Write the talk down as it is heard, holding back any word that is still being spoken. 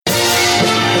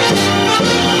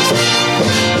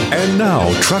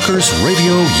now, Truckers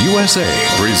Radio USA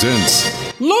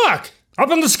presents... Look!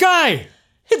 Up in the sky!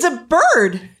 It's a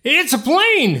bird! It's a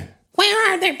plane!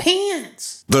 Where are their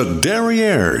pants? The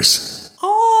Derrieres.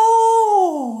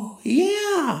 Oh,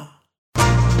 yeah.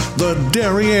 The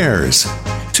Derrieres.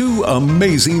 Two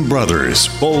amazing brothers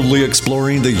boldly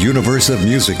exploring the universe of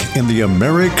music in the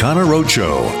Americana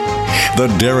Roadshow. The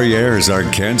Derrieres are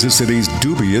Kansas City's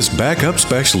dubious backup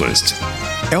specialists.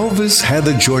 Elvis had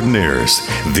the Jordanaires.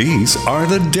 These are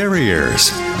the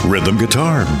Derrieres. Rhythm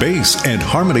guitar, bass, and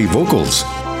harmony vocals.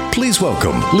 Please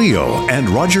welcome Leo and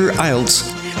Roger Iltz,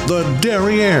 the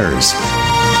Derrieres.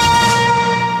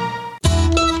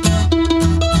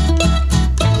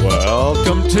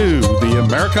 Welcome to the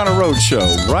Americana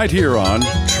Roadshow, right here on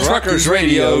Truckers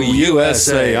Radio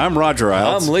USA. I'm Roger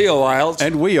Iltz. I'm Leo Iltz.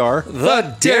 And we are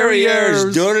the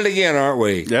Derrieres. Doing it again, aren't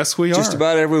we? Yes, we are. Just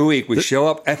about every week we show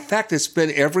up. In fact, it's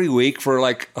been every week for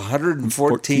like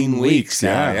 114 weeks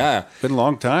now. Yeah. Been a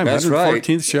long time. That's 114th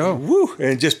right. show. Woo.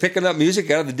 And just picking up music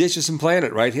out of the dishes and playing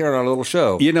it right here on our little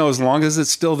show. You know, as long as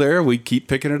it's still there, we keep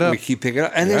picking it up. We keep picking it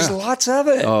up. And there's lots of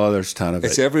it. Oh, there's a ton of it.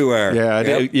 It's everywhere. Yeah.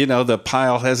 Yep. You know, the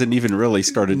pile hasn't even really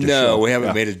started to show. No, we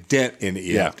haven't made a dent in it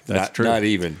yet. Yeah, that's true. Not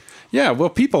even. Yeah, well,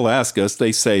 people ask us,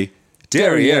 they say,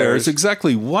 Derrieres,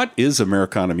 exactly what is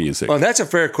Americana music? Well, that's a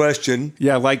fair question.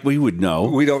 Yeah, like we would know.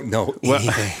 We don't know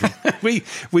anything.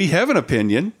 we have an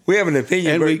opinion. We have an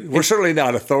opinion, And but we're certainly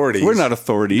not authorities. We're not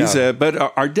authorities, No.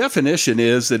 but our definition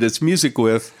is that it's music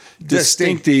with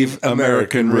distinctive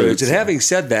American roots. And having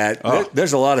said that,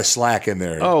 there's a lot of slack in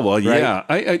there. Oh, well, right? yeah.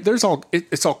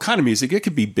 It's all kind of music. It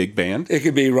could be big band. It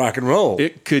could be rock and roll.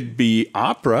 It could be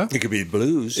opera. It could be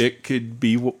blues. It could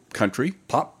be country,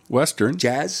 Pop, western,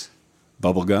 jazz,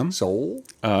 bubblegum, soul,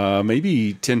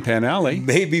 maybe Tin Pan Alley.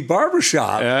 maybe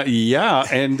barbershop. Yeah,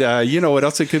 and you know what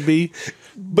else it could be?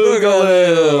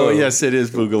 Boogaloo. Yes, it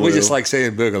is boogaloo. We just like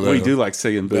saying boogaloo. We do like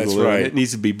saying boogaloo. That's right. It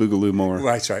needs to be boogaloo more.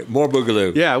 That's right. More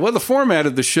boogaloo. Yeah, well, the format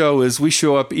of the show is we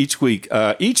show up each week,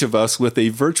 each of us with a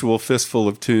virtual fistful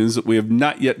of tunes that we have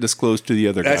not yet disclosed to the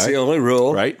other guy. That's the only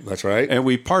rule. Right? That's right. And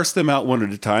we parse them out one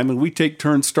at a time, and we take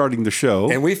turns starting the show.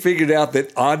 And we figured out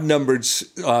that odd-numbered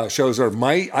shows are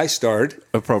I start.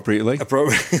 Appropriately. And wait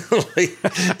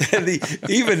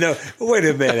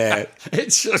a minute.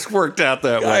 It's just worked out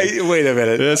that way. Wait a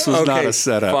minute. This was not a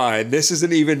setup. Fine. This is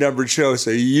an even-numbered show,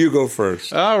 so you go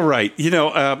first. All right. You know,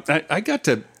 I got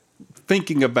to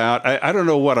thinking about, I don't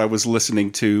know what I was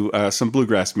listening to, some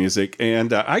bluegrass music,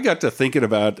 and I got to thinking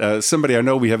about somebody I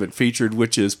know we haven't featured,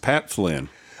 which is Pat Flynn.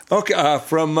 Okay,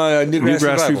 from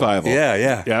Newgrass Revival.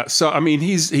 Yeah. So, I mean,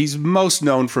 he's most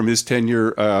known from his tenure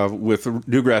with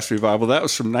Newgrass Revival. That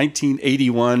was from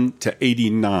 1981 to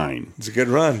 89. It's a good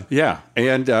run. Yeah,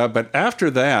 and but after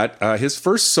that, his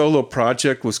first solo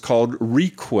project was called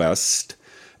Request,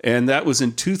 and that was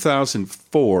in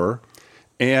 2004.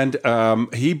 And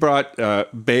he brought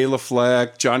Bela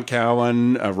Fleck, John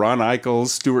Cowan, Ron Eichels,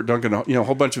 Stuart Duncan, a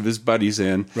whole bunch of his buddies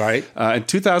in. Right. In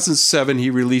 2007, he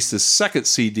released his second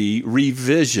CD,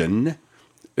 Revision.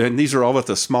 And these are all with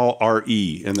a small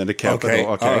R-E and then a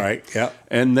capital. Okay. All right. Yeah.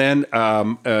 And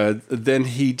then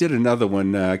he did another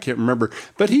one. I can't remember.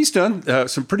 But he's done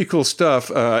some pretty cool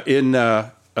stuff in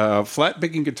Flat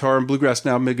Picking Guitar and Bluegrass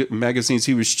Now magazines.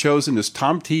 He was chosen as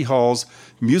Tom T. Hall's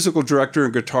musical director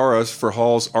and guitarist for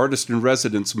Hall's Artist in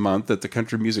Residence Month at the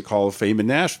Country Music Hall of Fame in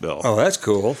Nashville. Oh, that's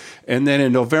cool. And then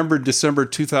in November, December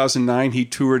 2009, he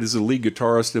toured as a lead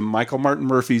guitarist in Michael Martin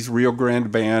Murphy's Rio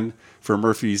Grande Band for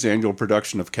Murphy's annual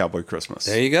production of Cowboy Christmas.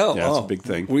 There you go. Yeah, that's a big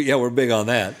thing. We're big on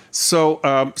that. So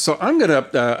I'm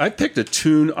gonna. I picked a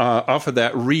tune off of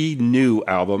that Renew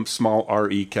album, small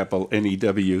R-E, capital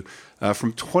N-E-W,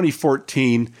 from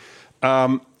 2014.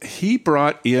 He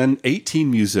brought in 18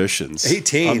 musicians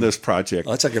 18 on this project.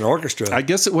 Oh, that's like an orchestra. I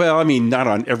guess, well, I mean, not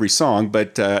on every song,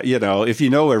 but, if you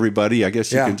know everybody, I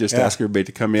guess you can just ask everybody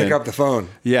to come in. Pick up the phone.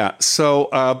 Yeah. So,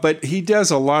 but he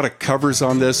does a lot of covers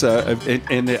on this,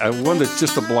 and one that's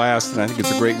just a blast, and I think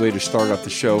it's a great way to start off the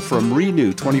show. From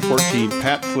Renew 2014,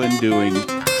 Pat Flynn doing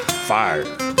Fire.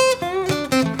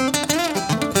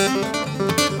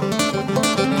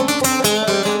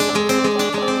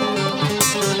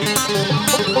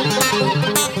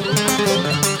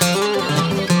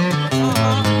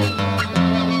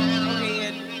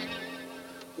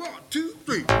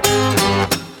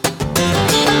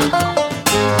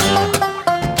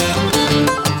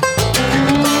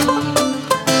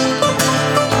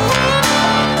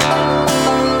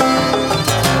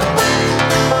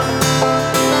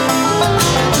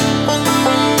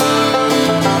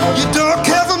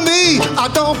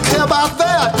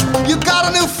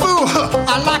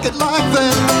 I like it like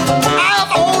that.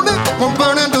 I've owned it from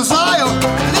burning desire.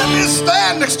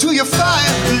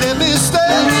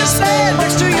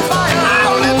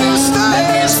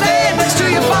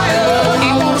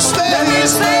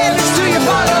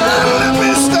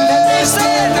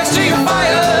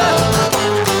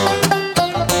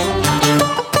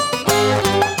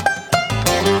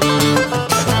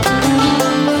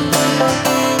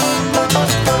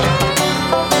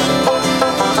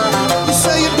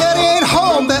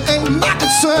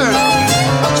 heard.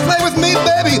 Just play with me,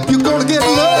 baby, you're gonna get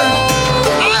learned.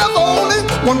 I have only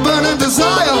one burning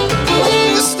desire.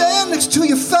 Let me stand next to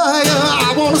your fire.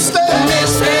 I wanna stand. Let me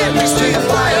stand next to your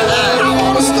fire. I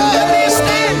wanna stand. Let me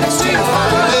stand next to your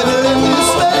fire. Baby, let me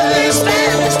stand. Let me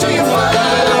stand next to your fire.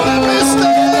 Let me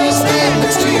stand. Let me stand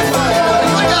next to your fire.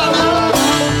 Look out now.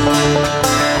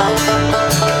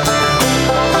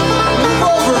 Move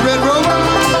over, Red Rover.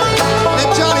 Let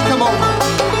Johnny come over.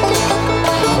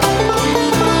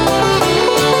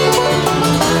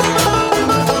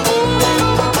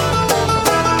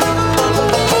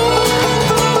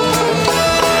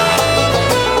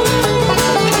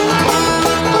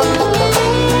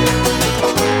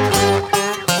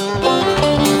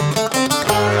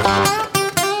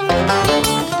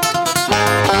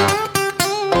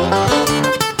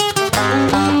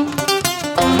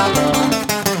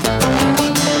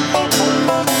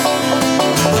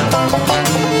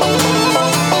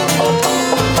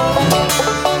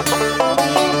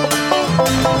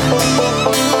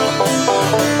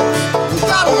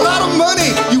 Got a lot of money,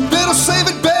 you better save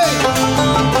it, babe.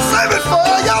 Save it for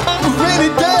your rainy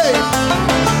day.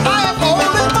 I have only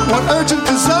one urgent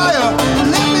desire.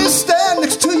 Let me stand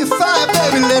next to your fire,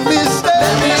 baby. Let me stand.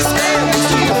 Let me stand next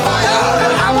to your fire.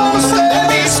 I wanna stand. Let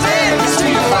me stand next to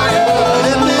your fire.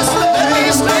 Let me stand. Let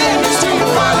me stand next to your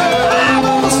fire. I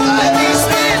wanna stand. Let me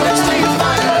stand next to your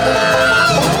fire.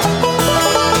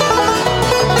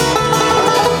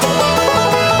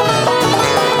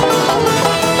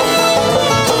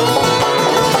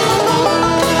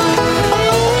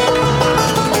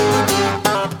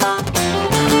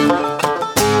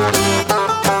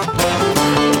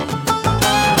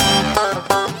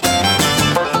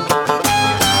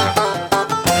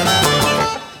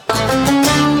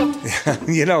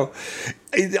 You know,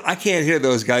 I can't hear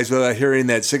those guys without hearing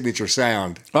that signature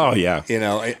sound. Oh, yeah. You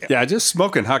know, Yeah, just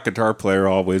smoking hot guitar player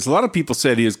always. A lot of people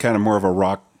said he was kind of more of a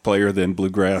rock player than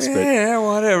bluegrass, but yeah,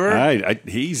 whatever.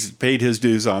 he's paid his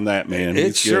dues on that, man. It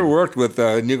He's sure good. worked with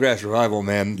Newgrass Revival,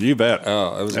 man. You bet.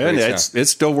 Oh, it was a and great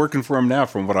it's still working for him now,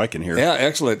 from what I can hear. Yeah,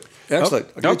 excellent.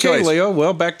 Excellent. Good Okay, choice. Leo.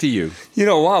 Well, back to you. You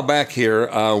know, a while back here,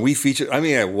 we featured,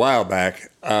 a while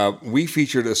back, we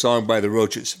featured a song by the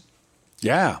Roaches,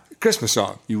 Yeah, Christmas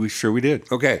song. sure we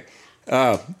did. Okay.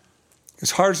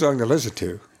 It's a hard song to listen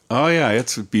to. Oh yeah,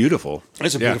 it's beautiful.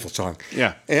 It's a beautiful song.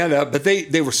 Yeah. And but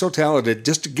they were so talented.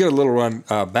 Just to give a little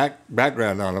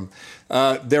background on them,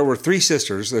 there were three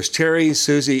sisters. There's Terry,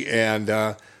 Susie, and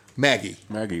Maggie.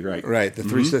 Maggie, right? Right, the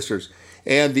three sisters.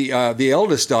 And the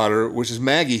eldest daughter, which is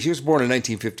Maggie, she was born in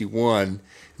 1951.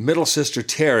 Middle sister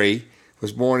Terry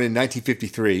was born in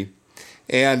 1953.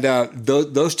 And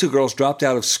those two girls dropped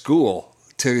out of school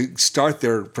to start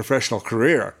their professional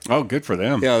career. Oh, good for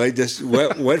them. Yeah, they just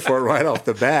went for it right off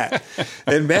the bat.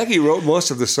 And Maggie wrote most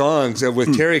of the songs,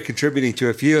 with Terry contributing to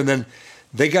a few. And then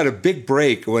they got a big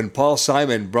break when Paul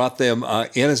Simon brought them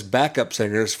in as backup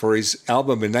singers for his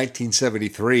album in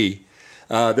 1973.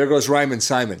 There Goes Ryman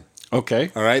Simon. Okay.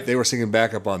 All right, they were singing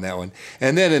backup on that one.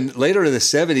 And then later in the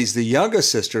 70s, the youngest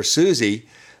sister, Susie,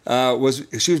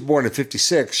 she was born in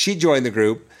 56. She joined the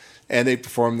group, and they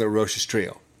performed the Roaches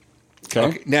Trio.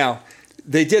 Okay. Now,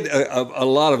 they did a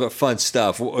lot of fun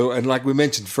stuff. And like we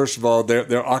mentioned, first of all, their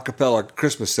a cappella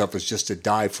Christmas stuff is just to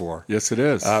die for. Yes, it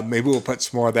is. Maybe we'll put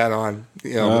some more of that on,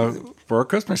 for our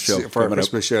Christmas show. For our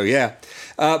Christmas show, yeah.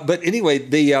 But anyway,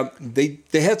 they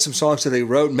had some songs that they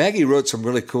wrote. Maggie wrote some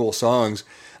really cool songs.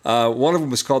 One of them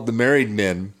was called "The Married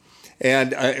Men,"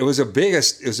 and it was the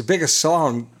biggest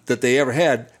song that they ever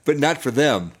had, but not for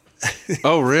them.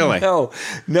 Oh, really? No.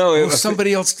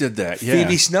 Somebody else did that. Yeah.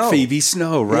 Phoebe Snow. Phoebe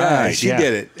Snow, right. Yeah, she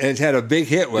did it, and it had a big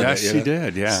hit with it. Yes, she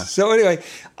did, yeah. So anyway,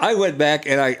 I went back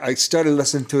and I started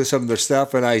listening to some of their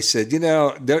stuff, and I said,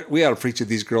 we ought to feature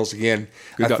these girls again.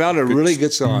 I found a really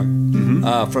good song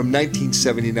from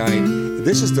 1979.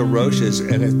 This is the Roaches,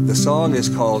 and the song is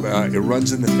called "It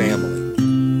Runs in the Family."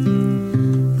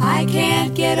 I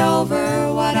can't get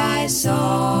over what I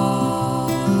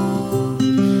saw.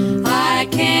 I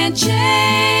can't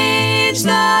change the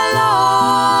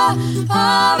law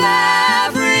of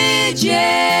averages.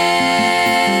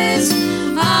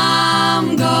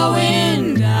 I'm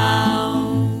going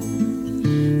down.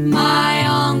 My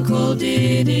uncle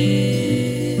did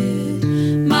it.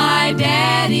 My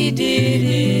daddy did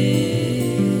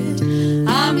it.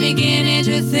 I'm beginning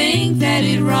to think that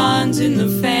it runs in the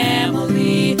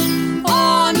family.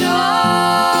 Oh no,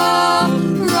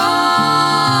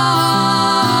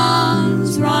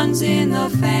 runs in the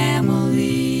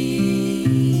family.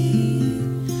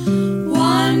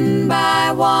 One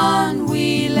by one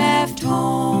we left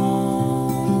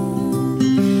home.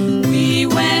 We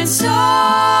went so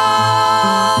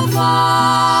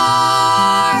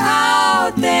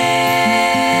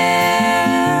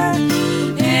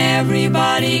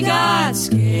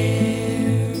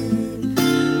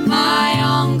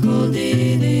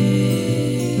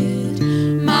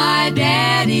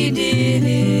he did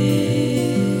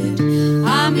it.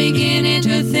 I'm beginning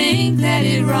to think that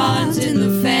it runs in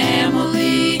the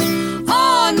family.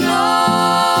 Oh no,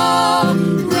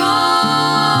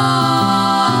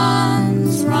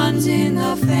 runs in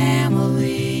the family.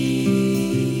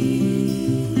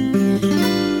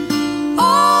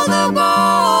 All the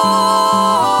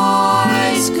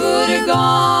boys could have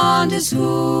gone to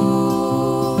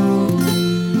school.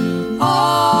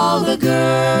 All the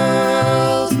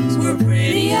girls were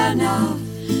pretty enough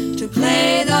to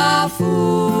play the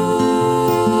fool.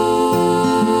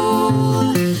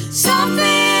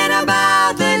 Something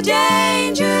about the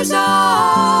danger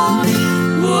zone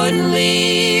wouldn't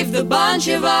leave the bunch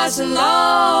of us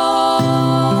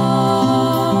alone.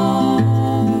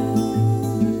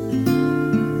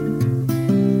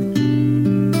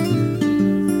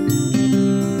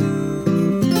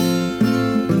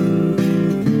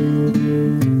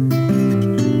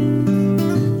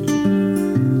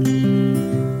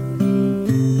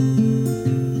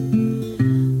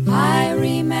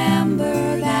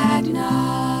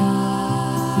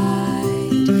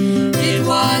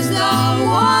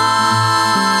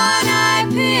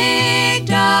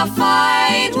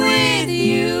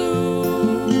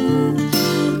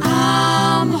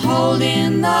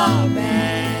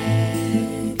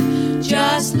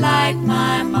 Just like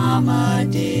my mama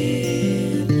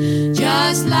did,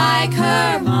 just like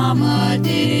her mama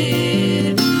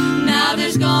did. Now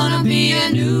there's gonna be a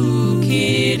new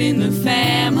kid in the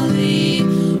family.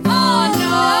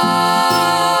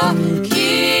 Oh no,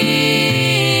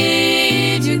 kid,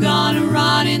 you're gonna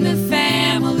run in the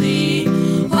family.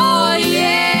 Oh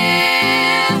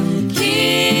yeah,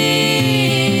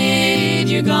 kid,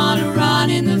 you're gonna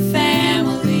run in the family.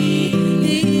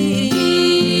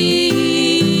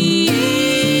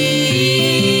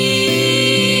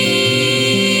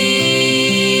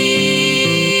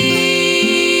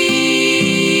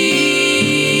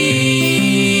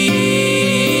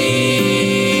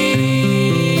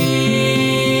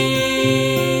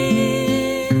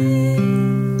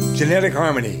 Genetic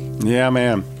harmony. Yeah,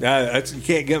 man. You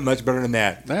can't get much better than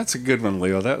that. That's a good one,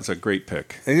 Leo. That was a great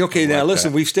pick. And okay, now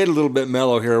listen, that. we've stayed a little bit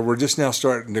mellow here. We're just now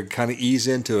starting to kind of ease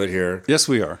into it here. Yes,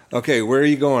 we are. Okay, where are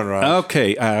you going, Rob?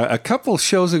 Okay, a couple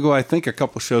shows ago, I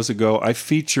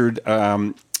featured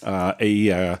a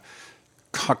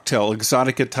cocktail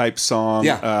exotica type song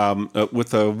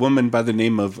with a woman by the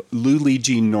name of Luli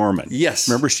G. Norman. Yes.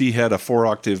 Remember, she had a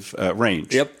 4-octave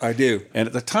range. Yep, I do. And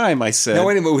at the time I said... No,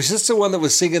 wait a minute. Was this the one that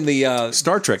was singing the...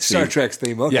 Star Trek theme. Star Trek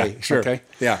theme. Okay, yeah, sure. Okay.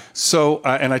 Yeah. So,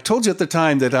 and I told you at the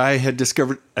time that I had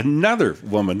discovered another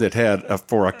woman that had a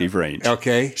 4-octave range.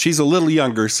 Okay. She's a little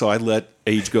younger, so I let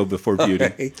age go before beauty.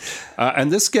 Okay.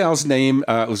 And this gal's name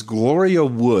was Gloria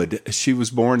Wood. She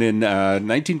was born in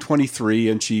 1923,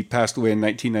 and she passed away in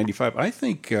 1995. I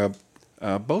think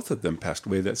both of them passed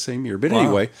away that same year. But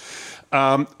anyway,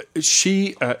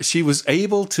 she was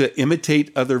able to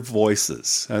imitate other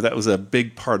voices. That was a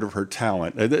big part of her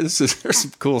talent. There's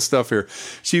some cool stuff here.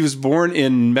 She was born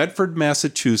in Medford,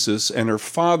 Massachusetts, and her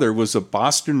father was a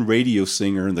Boston radio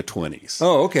singer in the 20s.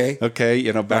 Oh, okay.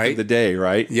 Okay, back in the day,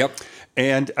 right? Yep.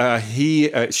 And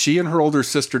she and her older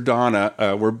sister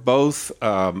with were both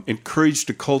encouraged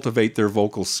to cultivate their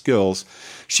vocal skills.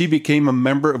 She became a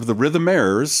member of the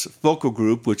Rhythmaires vocal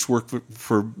group, which worked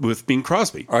with Bing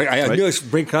Crosby. I knew it was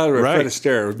Bing Crosby or Fred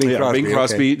Astaire. Bing Crosby. Bing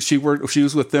Crosby. Okay. She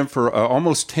was with them for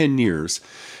almost 10 years.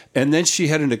 And then she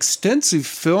had an extensive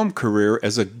film career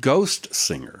as a ghost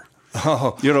singer.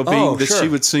 Oh, she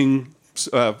would sing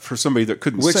for somebody that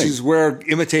couldn't sing. Which is where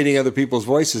imitating other people's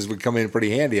voices would come in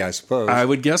pretty handy, I suppose. I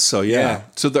would guess so, yeah.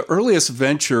 So the earliest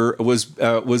venture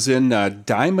was in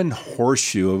Diamond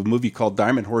Horseshoe, a movie called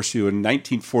Diamond Horseshoe in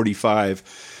 1945.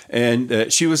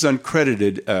 And she was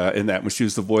uncredited in that when she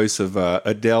was the voice of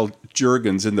Adele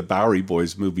Jurgens in the Bowery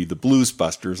Boys movie, The Blues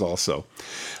Busters also.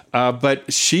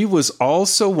 But she was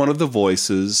also one of the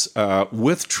voices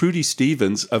with Trudy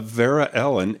Stevens of Vera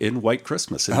Ellen in White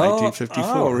Christmas in 1954.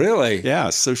 Oh, really?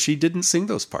 Yeah, so she didn't sing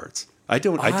those parts. I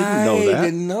didn't know that. I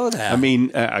didn't know that. I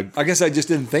mean, I guess I just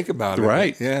didn't think about it.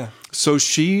 Right. Yeah. So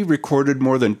she recorded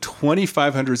more than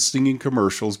 2,500 singing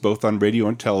commercials, both on radio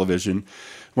and television.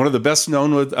 One of the best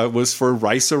known was for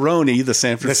Rice-A-Roni, the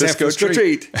San Francisco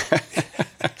treat.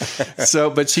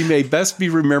 But she may best be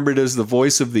remembered as the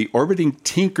voice of the orbiting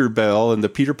Tinkerbell and the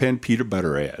Peter Pan peanut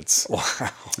butter ads. Wow.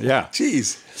 Yeah.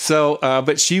 Jeez. So,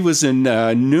 but she was in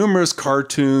numerous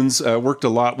cartoons, worked a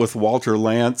lot with Walter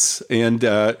Lantz, and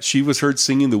she was heard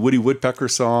singing the Woody Woodpecker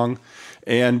song.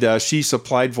 And she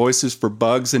supplied voices for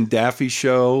Bugs and Daffy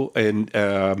Show and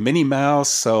Minnie Mouse.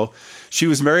 So she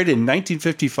was married in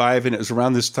 1955, and it was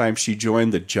around this time she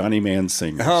joined the Johnny Man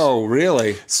Singers. Oh,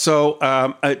 really? So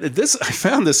I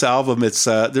found this album. It's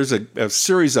there's a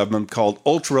series of them called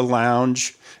Ultra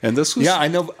Lounge. And this was, I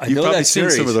know you've probably that seen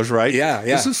series. some of those, right? Yeah.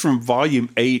 This is from Volume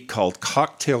 8 called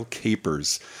Cocktail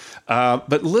Capers.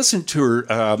 But listen to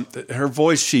her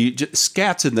voice. She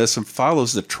scats in this and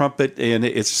follows the trumpet, and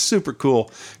it's super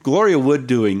cool. Gloria Wood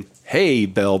doing "Hey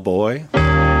Bellboy."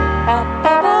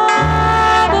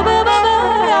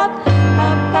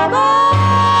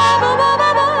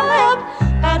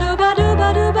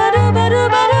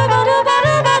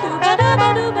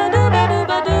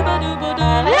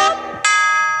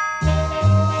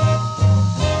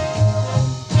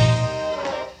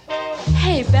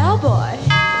 Hey, bellboy.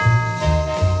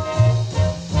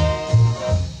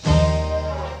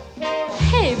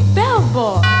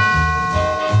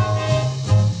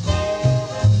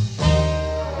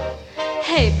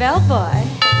 Hey, bellboy.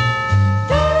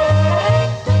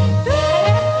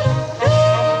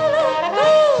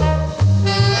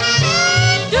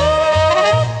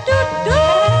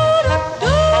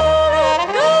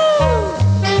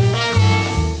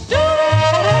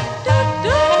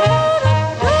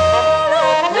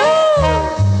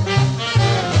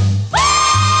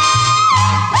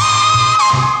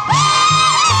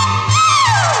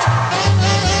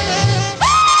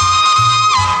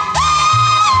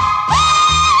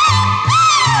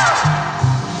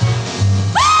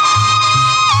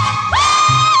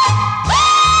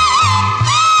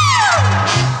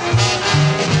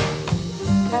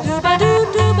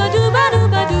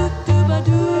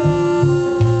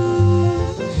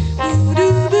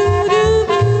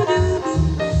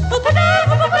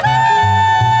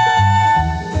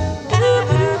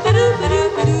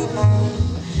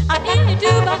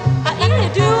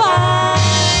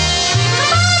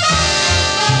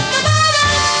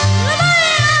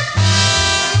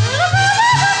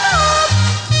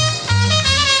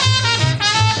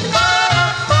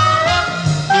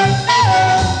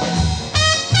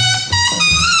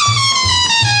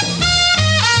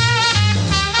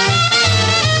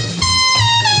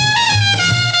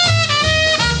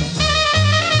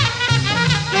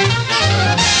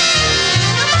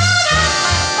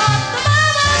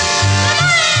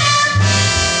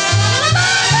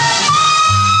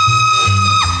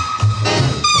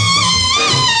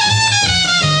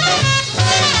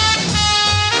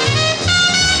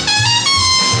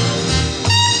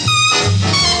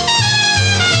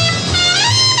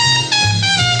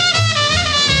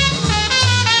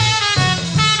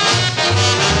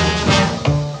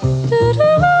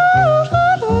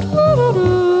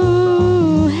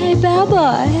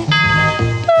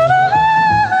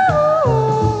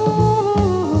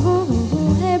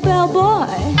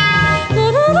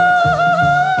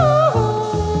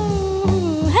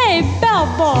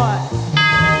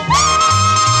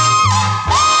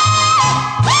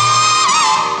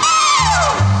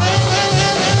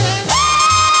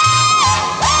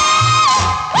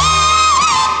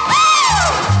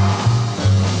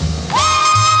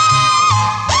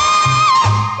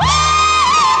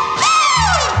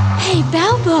 Hey,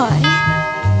 bellboy.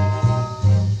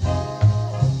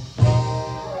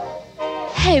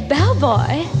 Hey,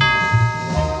 bellboy.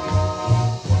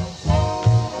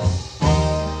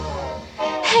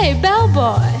 Hey,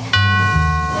 bellboy.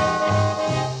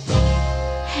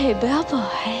 Hey,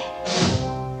 bellboy.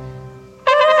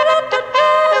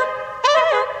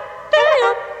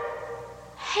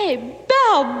 Hey,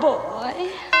 bellboy.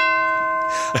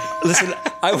 Listen,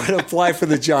 I would apply for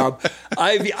the job.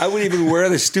 I wouldn't even wear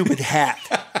the stupid hat.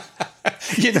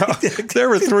 You know, there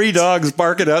were 3 dogs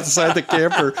barking outside the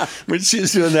camper when she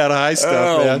was doing that high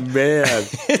stuff, man.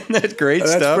 Isn't that great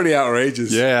That's stuff? pretty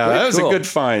outrageous. Yeah, Pretty that was cool. a good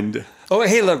find. Oh,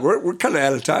 hey, look, we're kind of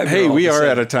out of time. Hey, here all we of a are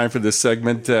sudden. out of time for this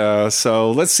segment.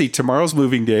 So let's see. Tomorrow's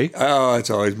moving day. Oh, it's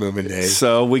always moving day.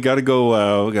 So we got to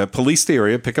go we gotta police the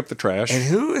area, pick up the trash. And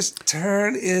whose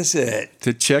turn is it?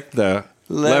 To check the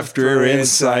left rear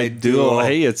inside duel.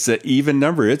 Hey, it's an even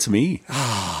number. It's me.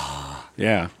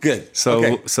 Yeah. Good. So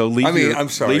Okay. so leave I'm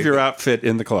sorry. leave your outfit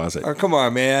in the closet. Oh, come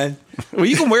on, man. Well,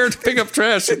 you can wear it to pick up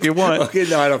trash if you want. Okay,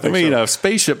 no, I don't think so. A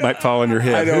spaceship might fall on your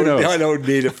head. Who knows? I don't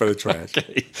need it for the trash.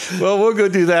 Okay. Well, we'll go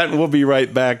do that, and we'll be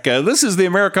right back. This is the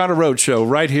Americana Roadshow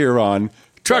right here on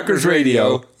Truckers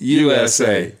Radio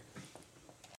USA.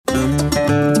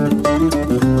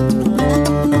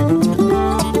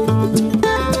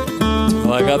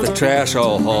 Well, I got the trash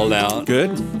all hauled out.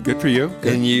 Good for you.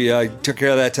 Good. And you took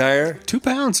care of that tire? 2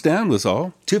 pounds down was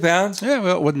all. 2 pounds? Yeah,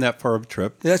 well, it wasn't that far of a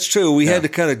trip. That's true. We had to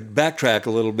kind of backtrack a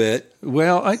little bit.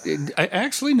 Well, I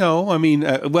actually no. I mean,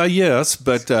 well, yes,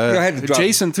 but I had to drop-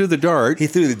 Jason threw the dart. He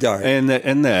threw the dart. And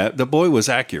the boy was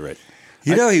accurate.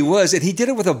 He was, and he did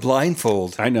it with a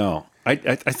blindfold. I know. I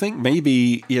think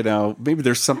maybe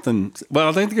there's something. Well,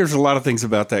 I think there's a lot of things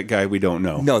about that guy we don't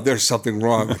know. No, there's something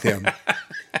wrong with him.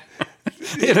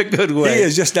 In a good way. He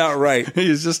is just not right. He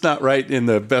is just not right in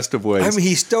the best of ways. I mean,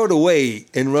 he stowed away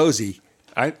in Rosie.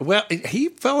 He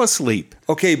fell asleep.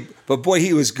 Okay, but boy,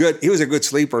 he was good. He was a good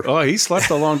sleeper. Oh, he slept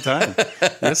a long time.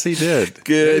 Yes, he did.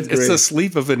 Good. It's the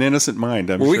sleep of an innocent mind,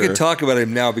 I'm sure. We can talk about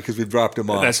him now because we dropped him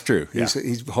off. That's true. Yeah.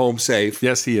 He's home safe.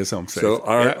 Yes, he is home safe.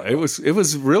 So it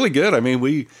was really good. I mean,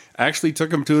 we actually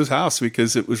took him to his house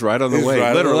because it was right on the way.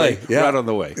 Literally, right on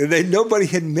the way. And nobody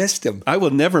had missed him. I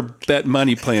will never bet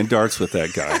money playing darts with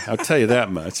that guy. I'll tell you that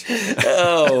much.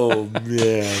 Oh,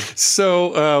 man.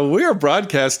 So we are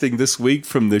broadcasting this week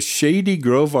from the Shady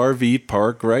Grove RV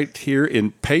Park right here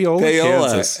in Paola,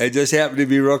 Kansas. It just happened to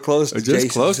be real close to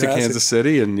Jason's close to house. Kansas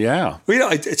City, and yeah.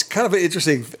 Well, it's kind of an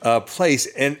interesting place,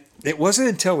 and it wasn't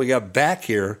until we got back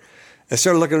here and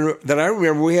started looking that I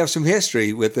remember we have some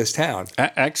history with this town.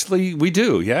 Actually, we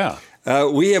do, yeah.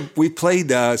 We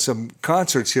played some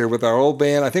concerts here with our old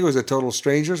band. I think it was a Total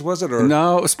Strangers, was it? Or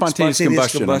no, Spontaneous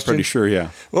Combustion. I'm pretty sure,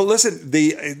 yeah. Well, listen,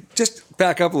 just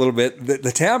back up a little bit.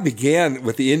 The town began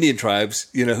with the Indian tribes,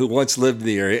 who once lived in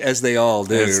the area, as they all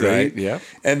do, right? Yeah.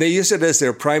 And they used it as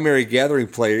their primary gathering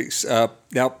place.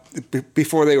 Now,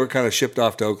 before they were kind of shipped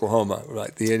off to Oklahoma,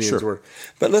 right? The Indians were.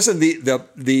 But listen,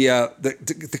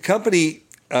 the company,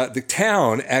 the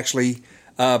town actually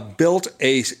built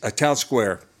a town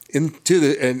square and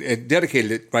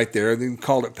dedicated it right there, and then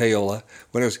called it Paola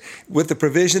when it was with the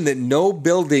provision that no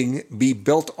building be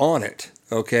built on it.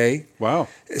 Okay. Wow.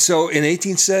 So in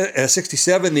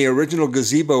 1867, the original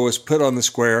gazebo was put on the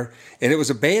square, and it was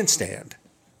a bandstand.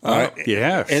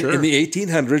 Yeah, and sure. In the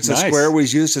 1800s, the square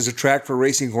was used as a track for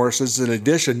racing horses, in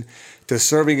addition to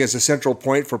serving as a central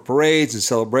point for parades and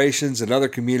celebrations and other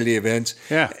community events.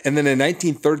 Yeah. And then in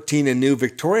 1913, a new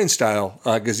Victorian-style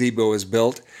gazebo was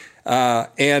built,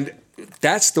 and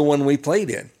that's the one we played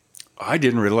in. I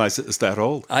didn't realize it was that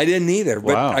old. I didn't either,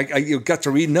 but wow. I got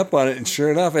to reading up on it, and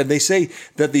sure enough, and they say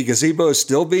that the gazebo is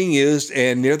still being used,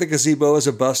 and near the gazebo is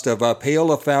a bust of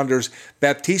Paola founders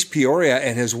Baptiste Peoria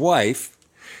and his wife,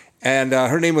 and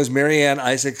her name was Marianne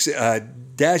Isaacs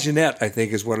Dagenet, I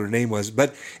think is what her name was,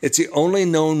 but it's the only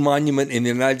known monument in the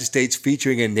United States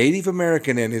featuring a Native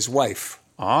American and his wife.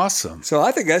 Awesome. So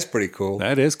I think that's pretty cool.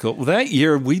 That is cool. Well, that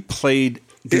year we played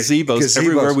gazebos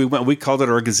everywhere we went. We called it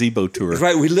our gazebo tour.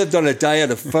 Right. We lived on a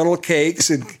diet of funnel cakes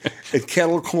and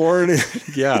kettle corn and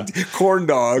corn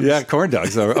dogs. Yeah, corn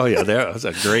dogs. Oh, yeah, that was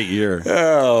a great year.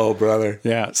 Oh, brother.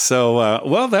 Yeah. So,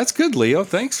 well, that's good, Leo.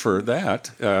 Thanks for that.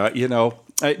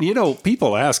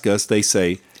 People ask us, they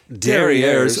say,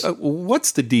 Derrieres,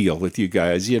 what's the deal with you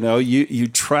guys? You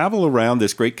travel around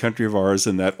this great country of ours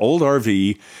in that old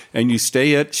RV, and you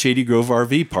stay at Shady Grove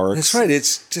RV Parks. That's right.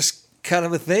 It's just kind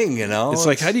of a thing, It's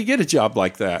like, how do you get a job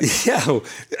like that? Yeah,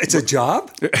 it's a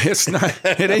job. It's not.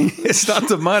 It's not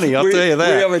the money. I'll tell you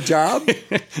that. We have a job.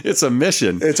 It's a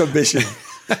mission. It's a mission.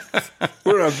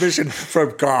 We're on a mission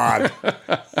from God.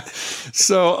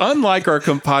 So, unlike our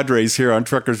compadres here on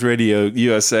Truckers Radio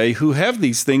USA, who have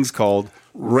these things called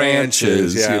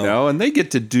ranches, and they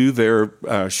get to do their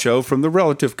show from the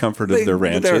relative comfort of their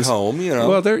ranches. They're home,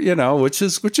 Well, they're, which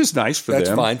is nice for them.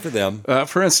 That's fine for them.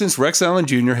 For instance, Rex Allen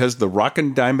Jr. has the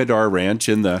Rockin' Dimedar Ranch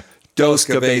in the Dos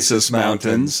Cabezas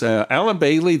Mountains. Alan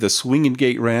Bailey, the Swinging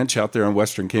Gate Ranch out there in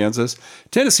western Kansas.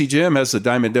 Tennessee Jim has the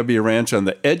Diamond W Ranch on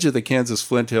the edge of the Kansas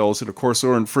Flint Hills. And, of course,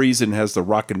 Orrin Friesen has the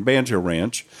Rockin' Banjo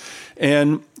Ranch.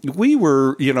 And we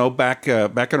were, back in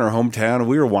our hometown, and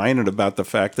we were whining about the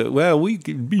fact that,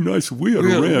 it'd be nice if we had a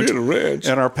ranch. We had a ranch.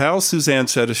 And our pal Suzanne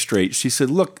set us straight. She said,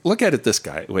 look at it this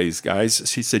ways, guys.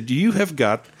 She said, you have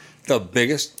got the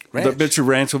biggest ranch. The biggest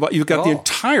ranch. You've got the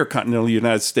entire continental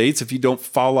United States if you don't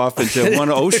fall off into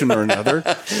one ocean or another.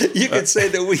 You could say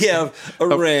that we have a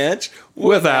ranch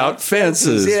without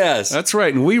fences. Yes. That's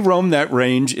right. And we roam that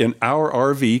range in our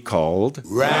RV called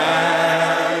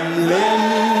Ramblin'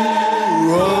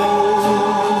 Rose.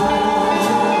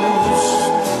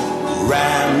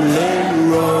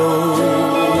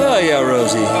 Oh, yeah,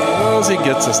 Rosie. Rosie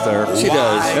gets us there. She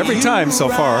does. Every time so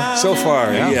far. So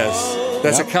far, Yeah. yes.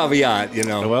 That's a caveat,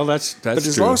 Well, that's But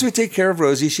as true. long as we take care of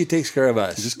Rosie, she takes care of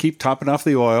us. Just keep topping off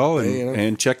the oil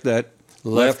and check that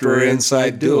Left or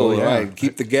inside dual, yeah. right.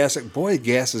 Keep the gas. Boy,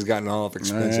 gas has gotten all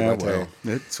expensive, I tell you. Well,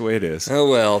 that's the way it is. Oh,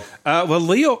 well. Well,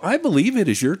 Leo, I believe it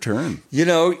is your turn. You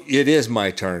know, it is my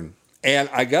turn. And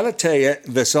I got to tell you,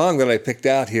 the song that I picked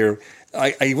out here,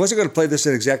 I wasn't going to play this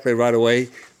in exactly right away,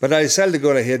 but I decided to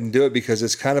go ahead and do it because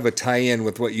it's kind of a tie-in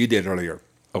with what you did earlier.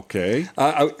 Okay.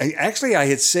 I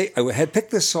had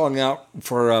picked this song out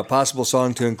for a possible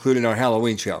song to include in our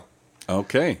Halloween show.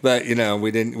 Okay. But, you know, we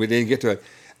didn't get to it.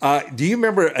 Do you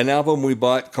remember an album we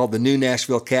bought called The New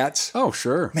Nashville Cats? Oh,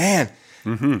 sure. Man,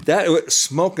 that was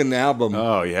smoking album.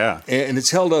 Oh, yeah. And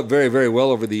it's held up very, very well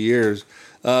over the years.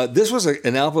 This was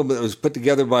an album that was put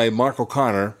together by Mark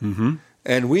O'Connor,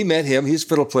 and we met him. He's a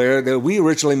fiddle player. We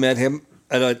originally met him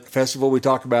at a festival we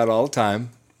talk about all the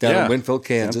time down in Winfield,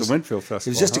 Kansas. The Winfield Festival. He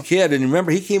was just a kid, and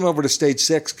remember, he came over to Stage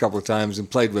 6 a couple of times and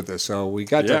played with us. So we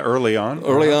got to early on.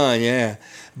 Early on, yeah.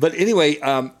 But anyway,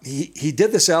 he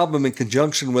did this album in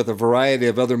conjunction with a variety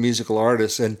of other musical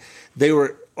artists, and they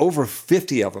were over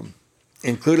 50 of them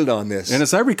included on this. And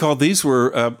as I recall, these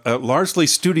were largely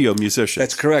studio musicians.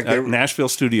 That's correct. Nashville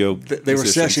studio They were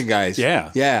session guys.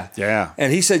 Yeah. Yeah.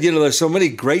 And he said, you know, there's so many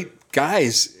great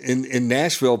guys in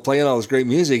Nashville playing all this great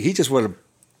music. He just wanted to,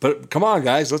 but come on,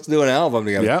 guys, let's do an album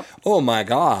together. Yep. Oh, my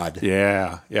God.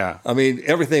 Yeah. I mean,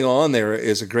 everything on there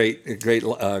is a great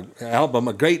album,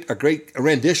 a great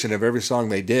rendition of every song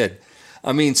they did.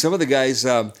 I mean, some of the guys.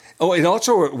 It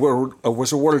also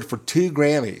was awarded for 2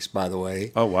 Grammys, by the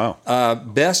way. Oh, wow.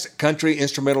 Best Country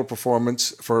Instrumental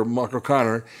Performance for Mark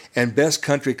O'Connor and Best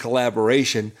Country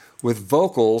Collaboration with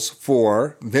vocals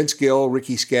for Vince Gill,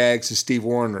 Ricky Skaggs, and Steve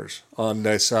Warners on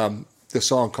this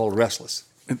song called Restless.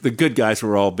 The good guys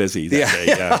were all busy that day,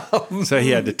 yeah. So he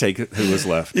had to take who was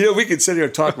left. You know, we could sit here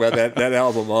and talk about that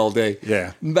album all day.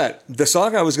 Yeah. But the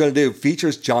song I was going to do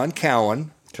features John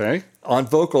Cowan. Okay. On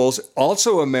vocals,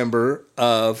 also a member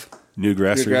of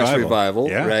Newgrass Revival.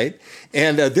 Yeah. Right?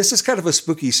 And this is kind of a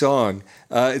spooky song.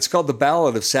 It's called The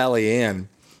Ballad of Sally Ann.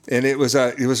 And it was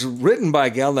written by a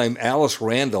gal named Alice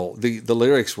Randall. The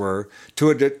lyrics were to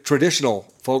a traditional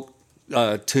folk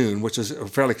tune, which is a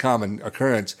fairly common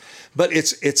occurrence. But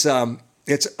it's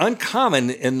uncommon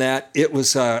in that it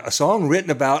was a song written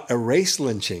about a race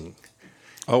lynching.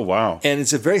 Oh, wow. And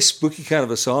it's a very spooky kind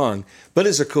of a song, but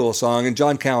it's a cool song. And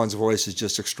John Cowan's voice is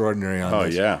just extraordinary on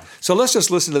this. Oh, yeah. So let's just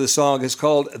listen to the song. It's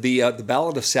called The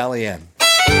Ballad of Sally Ann.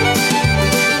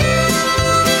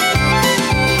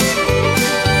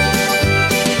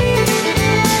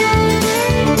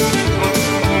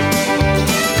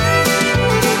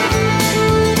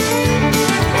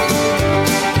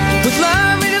 With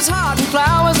love in his heart and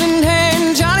flowers in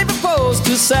hand, Johnny proposed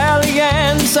to Sally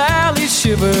Ann. Sally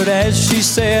shivered as she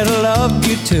said, I love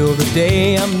you till the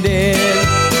day I'm dead.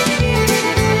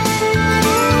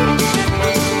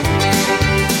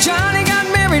 Johnny got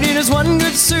married in his one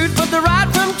good suit, but the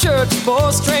ride from church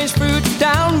bore strange fruit.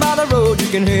 Down by the road you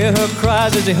can hear her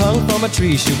cries as he hung from a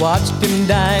tree. She watched him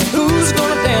die. Who's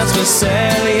gonna dance with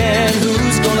Sally Ann?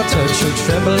 Who's gonna touch her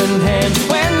trembling hand?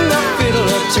 When the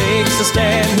fiddler takes a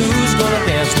stand, who's gonna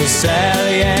dance with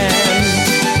Sally Ann?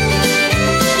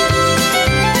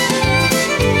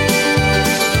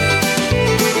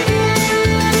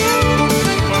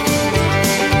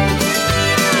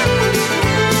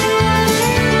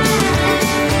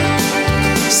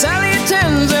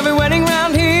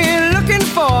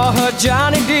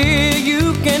 Johnny dear,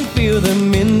 you can feel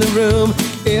them in the room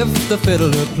if the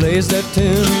fiddler plays that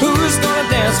tune. Who's gonna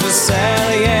dance with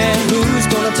Sally Ann? Who's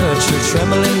gonna touch her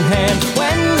trembling hand?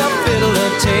 When the fiddler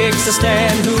takes a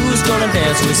stand, who's gonna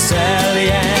dance with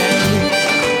Sally Ann?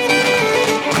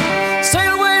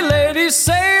 Sail away, ladies,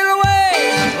 sail away.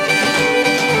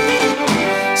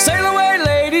 Sail away,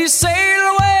 ladies, sail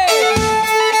away.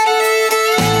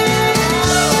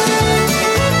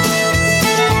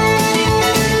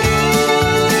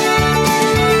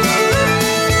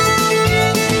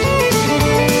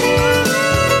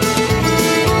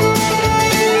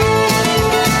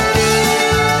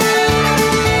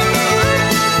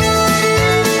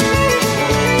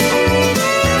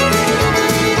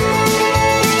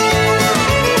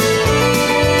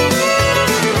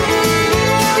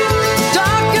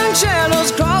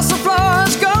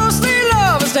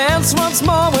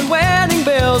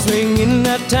 Ring in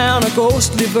that town, a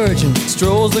ghostly virgin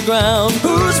strolls the ground.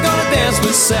 Who's gonna dance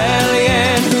with Sally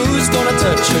Ann? Who's gonna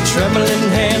touch her trembling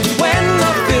hand? When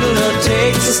the fiddler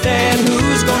takes a stand,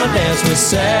 who's gonna dance with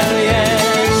Sally Ann?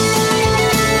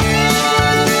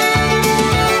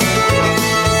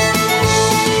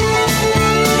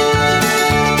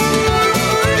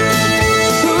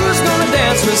 Who's gonna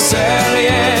dance with Sally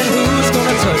Ann? Who's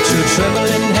gonna touch her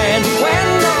trembling hand? When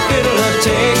the fiddler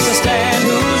takes a stand,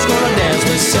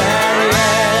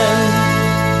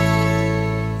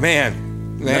 Man.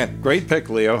 Great pick,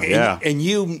 Leo. Yeah. And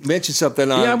you mentioned something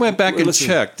on... Yeah, I went back and listen,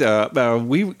 checked.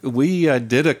 We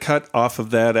did a cut off of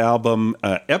that album,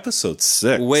 episode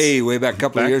 6. Way back a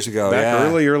couple of years ago.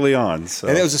 Back early on. So.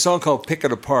 And it was a song called Pick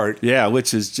It Apart. Yeah,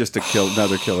 which is just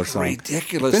another killer song.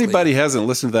 Ridiculously. If anybody hasn't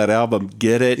listened to that album,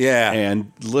 get it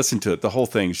and listen to it. The whole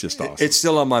thing's just awesome. It's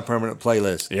still on my permanent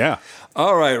playlist. Yeah.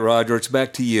 All right, Roger, it's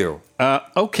back to you.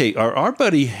 Okay, our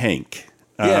buddy Hank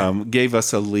gave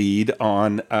us a lead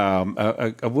on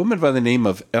a woman by the name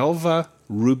of Elva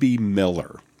Ruby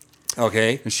Miller.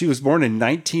 Okay. And she was born in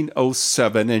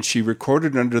 1907, and she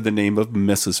recorded under the name of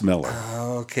Mrs. Miller.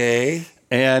 Okay.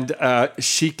 And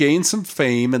she gained some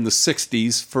fame in the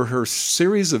 60s for her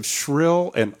series of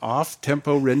shrill and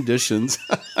off-tempo renditions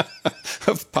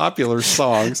of popular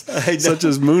songs, such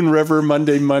as Moon River,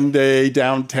 Monday, Monday,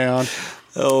 Downtown.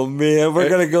 Oh, man, we're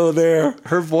going to go there.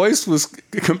 Her voice was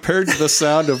compared to the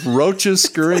sound of roaches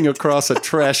scurrying across a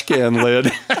trash can lid.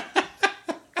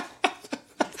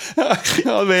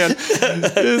 Oh, man,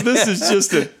 this is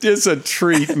just it's a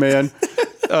treat, man.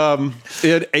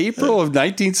 In April of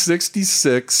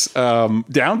 1966,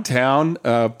 Downtown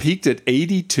peaked at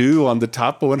 82 on the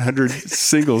top 100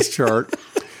 singles chart.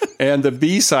 And the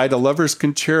B-side, A Lover's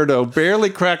Concerto, barely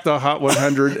cracked the Hot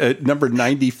 100 at number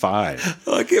 95.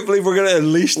 Oh, I can't believe we're going to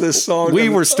unleash this song. We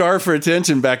were starved for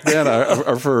attention back then,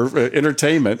 or for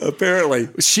entertainment. Apparently.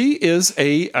 She is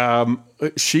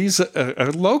she's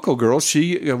a local girl.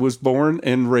 She was born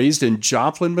and raised in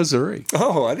Joplin, Missouri.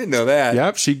 Oh, I didn't know that.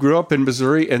 Yep, she grew up in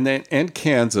Missouri and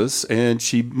Kansas, and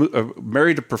she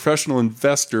married a professional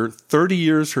investor 30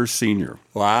 years her senior.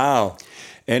 Wow.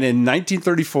 And in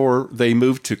 1934, they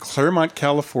moved to Claremont,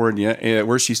 California,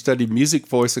 where she studied music,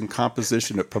 voice, and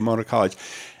composition at Pomona College.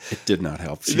 It did not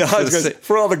help.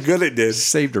 For all the good it did.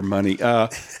 Saved her money.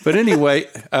 But anyway,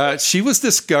 she was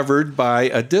discovered by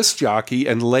a disc jockey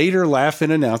and later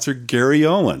laugh-in announcer Gary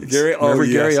Owens. Gary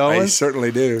Owens? I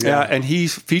certainly do. Yeah. And he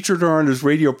featured her on his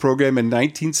radio program in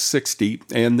 1960.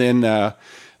 And then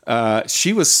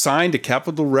she was signed to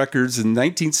Capitol Records in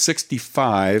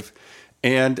 1965.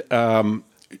 And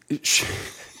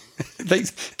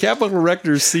Capitol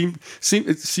Records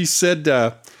she said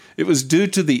it was due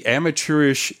to the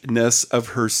amateurishness of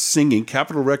her singing.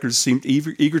 Capitol Records seemed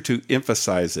eager to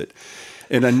emphasize it.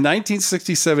 In a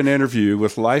 1967 interview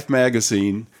with Life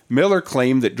magazine, Miller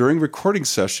claimed that during recording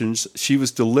sessions, she was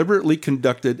deliberately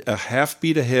conducted a half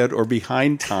beat ahead or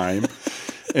behind time,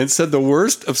 and said the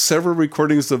worst of several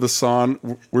recordings of the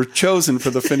song were chosen for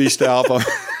the finished album.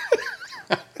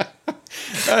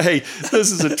 Hey,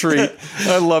 this is a treat.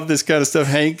 I love this kind of stuff.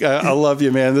 Hank, I love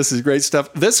you, man. This is great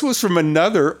stuff. This was from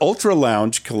another Ultra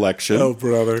Lounge collection. Oh,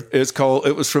 brother. It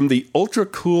was from the Ultra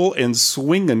Cool and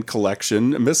Swingin'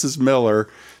 collection. Mrs. Miller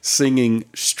singing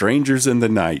Strangers in the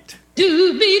Night.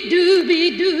 Doobie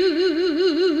doobie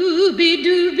doobie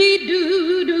doobie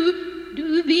doo doo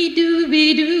doobie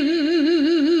doobie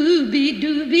doobie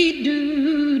doobie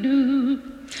doo doo.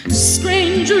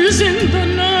 Strangers in the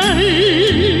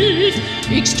night,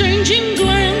 exchanging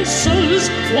glances,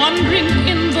 wandering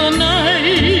in the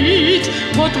night.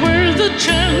 What were the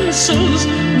chances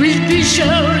we'd be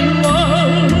sharing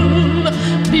love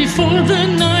before the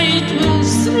night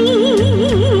was through?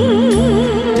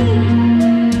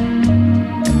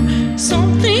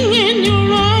 Something in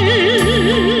your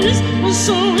eyes was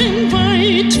so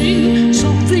inviting,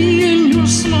 something in your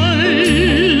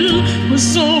smile was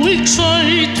so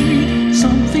exciting,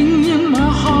 something in my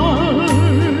heart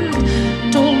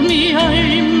told me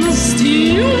I missed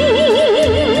you.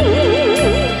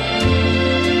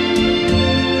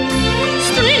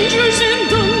 Strangers in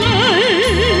the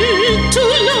night,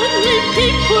 two lonely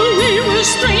people, we were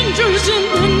strangers in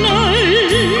the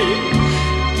night.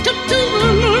 Up to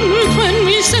the moment when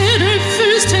we said our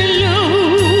first hello,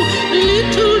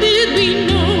 little did we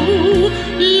know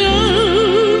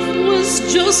love was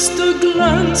just a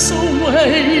glance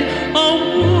away, a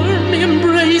warm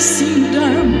embracing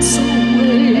dance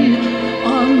away.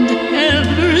 And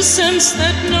ever since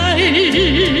that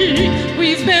night,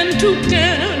 we've been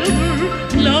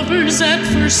together, lovers at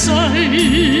first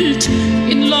sight,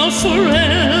 in love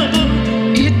forever.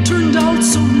 It turned out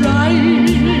so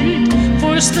right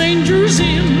for strangers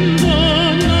in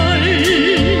the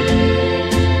night.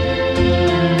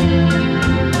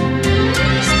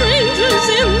 Strangers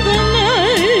in the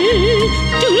night,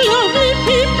 two lovely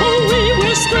people, we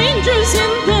were strangers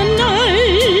in the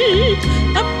night.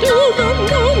 Up to the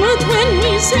moment when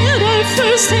we said our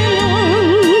first hello,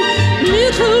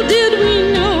 little did we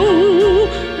know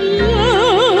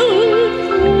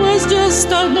love was just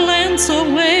a glance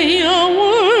away, a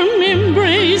warm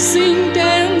embracing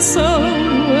dance away.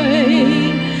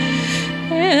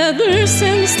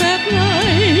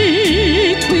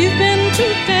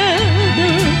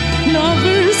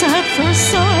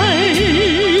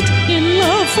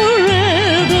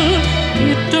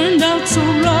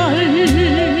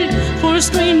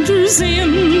 strangers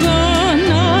in the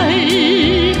night.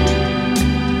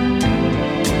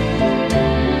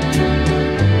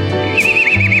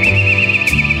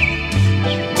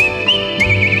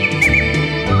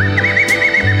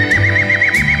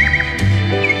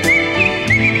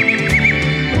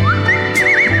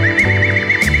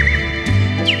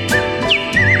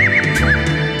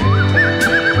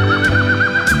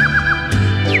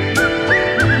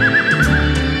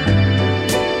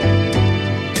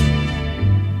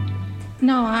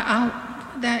 No,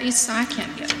 I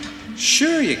can't get it.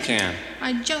 Sure you can.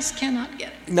 I just cannot get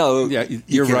it. No, Yeah,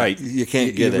 you're right. You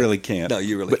can't get it. You really can't. No,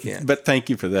 you really can't. But thank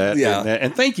you for that. Yeah.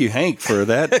 And thank you, Hank, for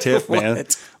that tip, man.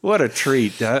 What a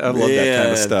treat. I love that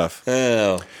kind of stuff.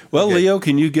 Oh. Well, Okay. Leo,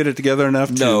 can you get it together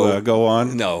enough No. to go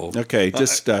on? No. Okay,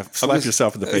 just slap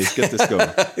yourself in the face. Get this going.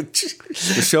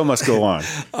 The show must go on.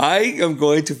 I am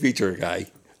going to feature a guy.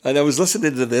 And I was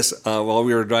listening to this while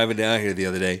we were driving down here the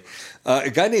other day. A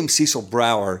guy named Cecil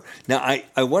Brower. Now,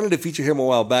 I wanted to feature him a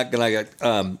while back, and I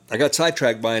got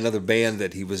sidetracked by another band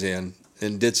that he was in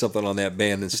and did something on that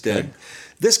band instead. Okay.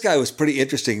 This guy was pretty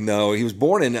interesting, though. He was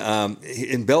born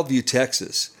in Bellevue,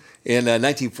 Texas in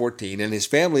 1914, and his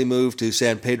family moved to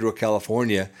San Pedro,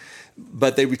 California.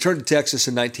 But they returned to Texas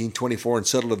in 1924 and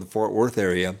settled in the Fort Worth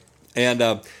area.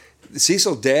 And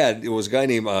Cecil's dad was a guy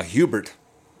named Hubert.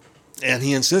 And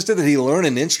he insisted that he learn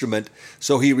an instrument,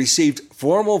 so he received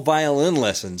formal violin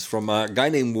lessons from a guy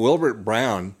named Wilbert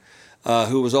Brown,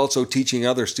 who was also teaching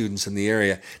other students in the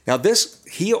area. Now,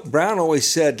 Brown always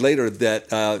said later that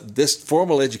this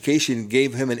formal education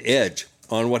gave him an edge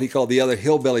on what he called the other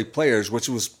hillbilly players, which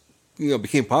was,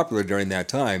 became popular during that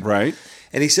time. Right.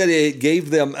 And he said it gave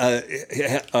them a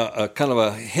kind of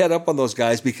a head up on those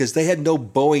guys because they had no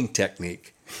bowing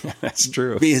technique. That's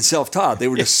true. Being self-taught, they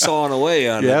were just sawing away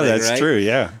on it. Yeah, that's right? True.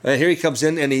 Yeah. And here he comes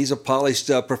in, and he's a polished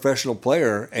professional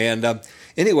player. And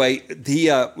anyway,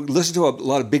 he listened to a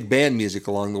lot of big band music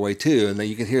along the way too, and then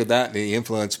you can hear that in the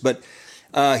influence. But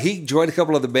he joined a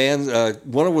couple of the bands.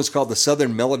 One of them was called the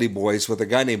Southern Melody Boys with a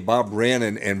guy named Bob Wren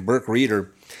and Burke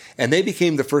Reeder, and they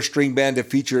became the first string band to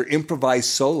feature improvised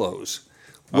solos.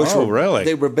 Really?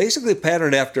 They were basically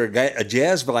patterned after a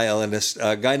jazz violinist,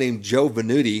 a guy named Joe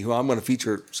Venuti, who I'm going to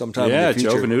feature sometime in the future.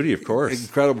 Yeah, Joe Venuti, of course.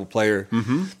 Incredible player.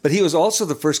 Mm-hmm. But he was also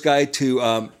the first guy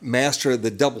to master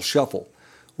the double shuffle,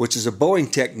 which is a bowing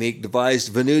technique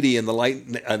devised Venuti in the late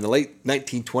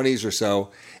 1920s or so,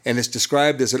 and it's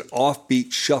described as an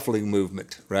offbeat shuffling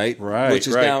movement, right? Right, Which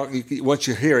is right. now, once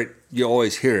you hear it, you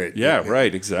always hear it. Yeah,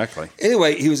 right, exactly.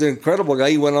 Anyway, he was an incredible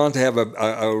guy. He went on to have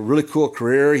a really cool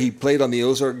career. He played on the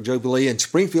Ozark Jubilee in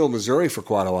Springfield, Missouri for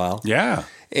quite a while. Yeah.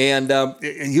 And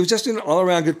he was just an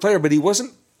all-around good player, but he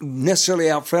wasn't necessarily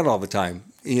out front all the time.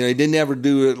 He didn't ever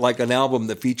do like an album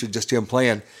that featured just him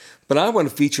playing. But I want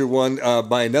to feature one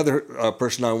by another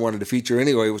person I wanted to feature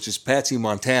anyway, which is Patsy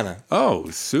Montana. Oh,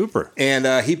 super.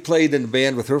 And he played in the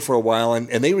band with her for a while, and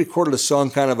they recorded a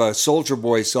song, kind of a Soldier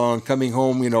Boy song, coming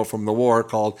home, from the war,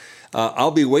 called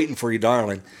 "I'll Be Waiting for You,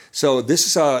 Darling." So this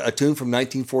is a tune from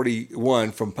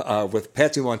 1941 with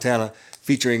Patsy Montana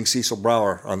featuring Cecil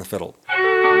Brower on the fiddle.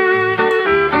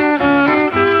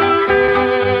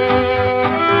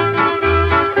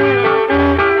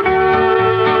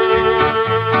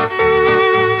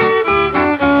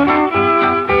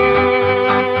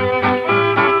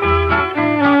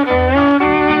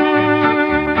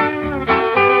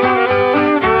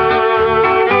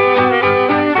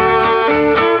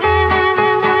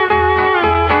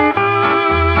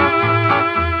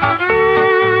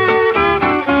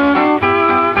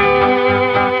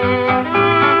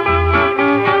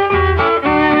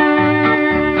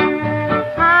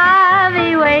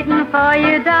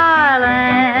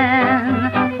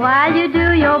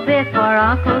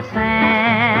 Uncle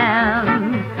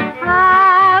Sam.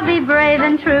 I'll be brave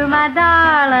and true, my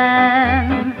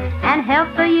darling, and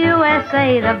help the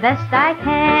USA the best I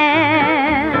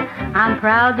can. I'm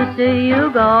proud to see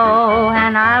you go,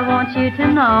 and I want you to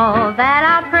know that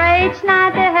I pray each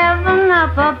night to heaven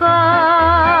up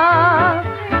above.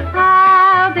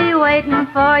 I'll be waiting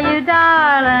for you,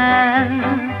 darling,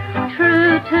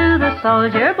 true to the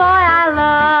soldier boy I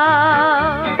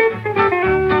love.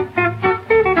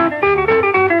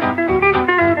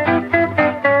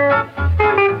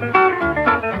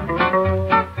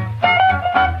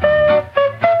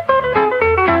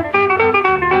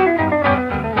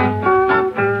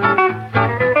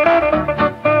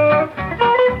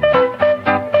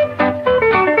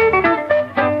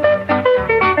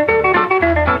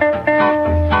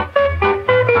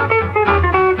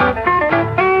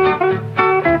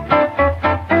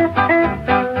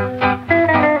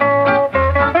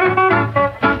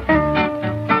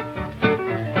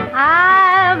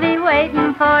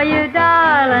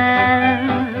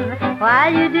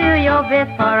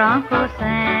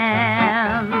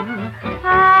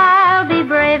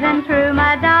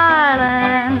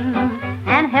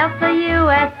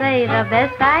 USA the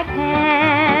best I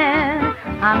can.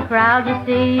 I'm proud to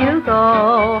see you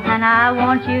go, and I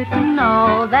want you to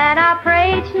know that I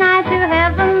pray each night to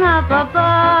heaven up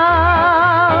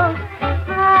above.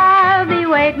 I'll be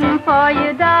waiting for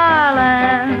you,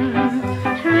 darling,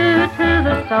 true to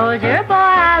the soldier boy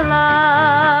I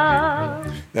love.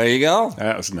 There you go.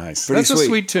 That was nice. Pretty That's sweet. a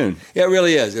sweet tune. Yeah, it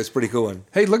really is. It's a pretty cool one.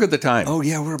 Hey, look at the time. Oh,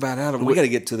 yeah, we're about out of it. We got to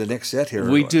get to the next set here.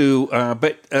 We do,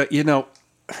 but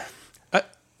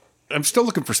I'm still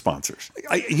looking for sponsors.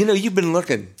 You've been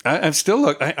looking. I'm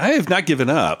still I have not given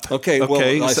up. Okay,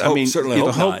 well, certainly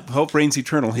hope not. Hope reigns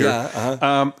eternal here.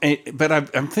 Yeah, but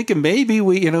I'm thinking maybe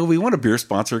we want a beer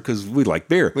sponsor because we like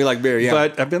beer. We like beer, yeah.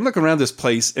 But I've been looking around this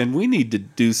place, and we need to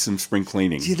do some spring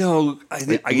cleaning. We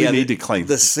need to clean.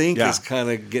 The sink is kind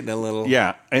of getting a little...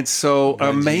 Yeah, and so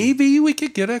maybe we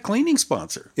could get a cleaning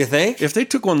sponsor. You think? If they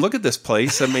took one look at this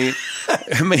place, I mean,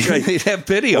 they'd have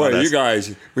pity on us. You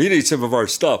guys, we need some of our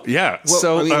stuff. Yeah. Well,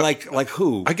 So, I mean, like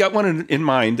who? I got one in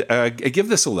mind. Give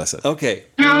this a listen. Okay.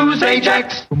 Use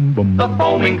Ajax, the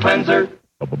foaming cleanser.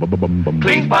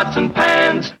 Clean pots and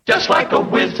pans just like a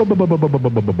whiz.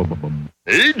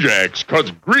 Ajax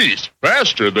cuts grease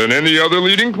faster than any other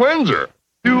leading cleanser.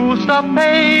 You'll stop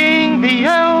paying the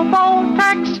elbow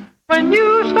tax when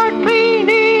you start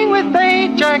cleaning with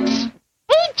Ajax.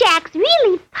 Ajax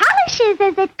really polishes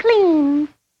as it cleans.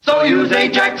 So use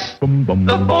Ajax,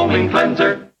 the foaming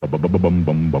cleanser.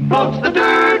 Floats the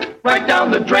dirt right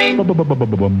down the drain.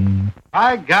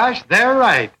 My gosh, they're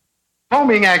right.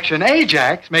 Foaming action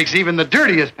Ajax makes even the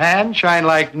dirtiest pan shine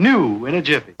like new in a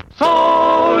jiffy.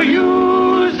 So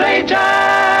use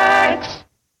Ajax.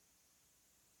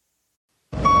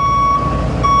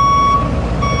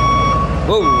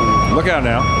 Whoa. Look out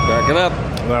now. Backing up.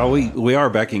 Well, we are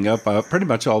backing up pretty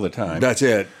much all the time. That's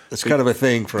it. It's kind of a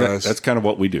thing for us. That's kind of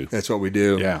what we do. That's what we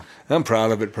do. Yeah. I'm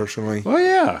proud of it personally. Well,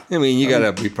 yeah. I mean, you got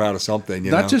to be proud of something.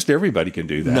 Not just everybody can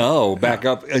do that. No, back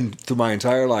up. And through my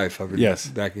entire life, I've been Yes.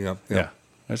 backing up. Yeah,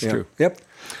 that's true. Yep.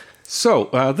 So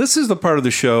this is the part of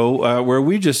the show where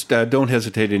we just don't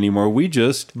hesitate anymore. We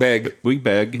just beg. We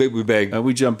beg. We beg.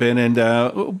 We jump in and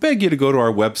beg you to go to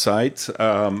our websites.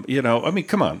 I mean,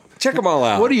 come on. Check them all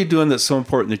out. What are you doing that's so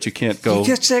important that you can't go?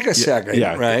 Just take a second,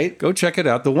 right? Go check it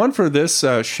out. The one for this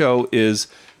show is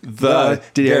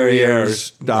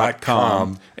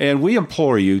Derrieres.com. And we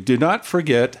implore you, do not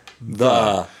forget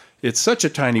the. It's such a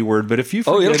tiny word, but if you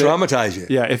forget it'll traumatize you.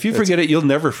 Yeah, if you forget it, you'll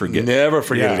never forget. Never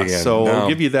forget it again. So we'll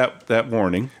give you that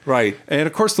warning. Right. And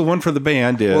of course, the one for the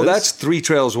band is... Well, that's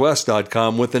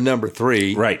 3trailswest.com with the number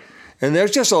 3. Right. And there's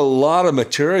just a lot of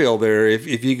material there.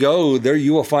 If you go there,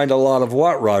 you will find a lot of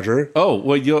what, Roger? Oh,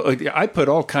 well, I put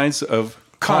all kinds of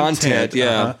content.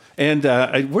 Yeah. And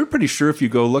we're pretty sure if you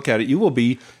go look at it, you will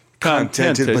be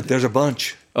contented. But there's a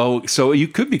bunch. Oh, so you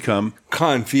could become...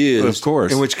 confused. Of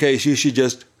course. In which case, you should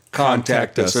just...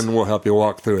 contact us and we'll help you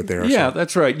walk through it there. Yeah,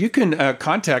 that's right. You can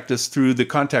contact us through the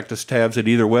Contact Us tabs at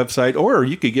either website, or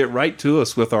you could get right to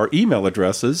us with our email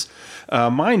addresses.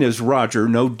 Mine is Roger,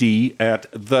 no D,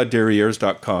 at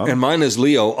thederrieres.com. And mine is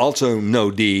Leo, also no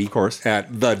D, of course,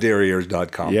 at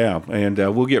thederrieres.com. Yeah, and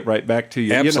we'll get right back to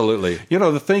you. Absolutely.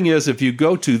 The thing is, if you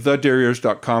go to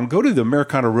thederrieres.com, go to the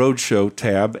Americana Roadshow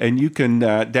tab, and you can,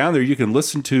 down there, you can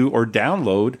listen to or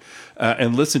download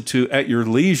and listen to at your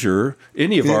leisure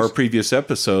any of our previous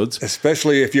episodes.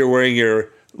 Especially if you're wearing your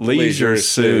leisure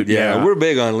suit. Yeah, we're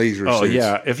big on leisure suits. Oh,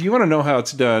 yeah. If you want to know how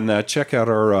it's done, check out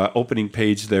our opening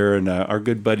page there. And our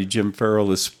good buddy Jim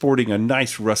Farrell is sporting a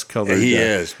nice rust-colored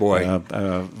leisure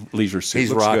suit. He's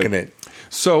Looks rocking good. it.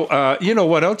 So,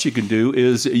 what else you can do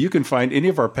is you can find any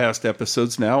of our past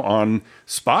episodes now on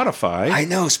Spotify. I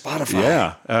know, Spotify.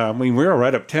 Yeah. We're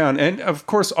right uptown. And, of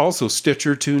course, also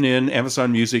Stitcher, TuneIn,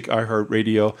 Amazon Music,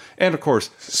 iHeartRadio, and, of course,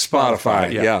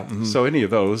 Spotify. Yeah. Mm-hmm. So any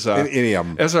of those. Any of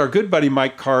them. As our good buddy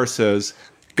Mike Carr says,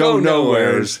 go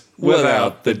nowheres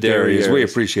without the Derrieres. We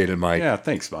appreciate it, Mike. Yeah,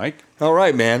 thanks, Mike. All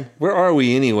right, man. Where are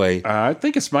we anyway? I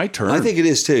think it's my turn. I think it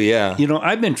is too, yeah.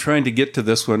 I've been trying to get to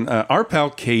this one. Our pal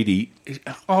Katie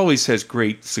always has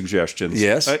great suggestions.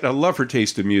 Yes. I love her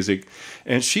taste of music.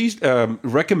 And she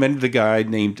recommended a guy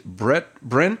named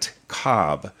Brent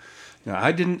Cobb. Now,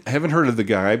 haven't heard of the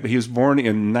guy, but he was born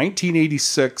in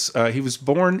 1986. He was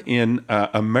born in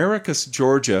Americus,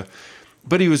 Georgia,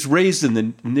 but he was raised in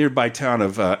the nearby town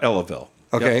of Ellaville.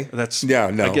 Okay.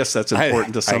 I guess that's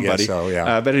important to somebody. I guess so,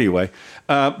 yeah. But anyway,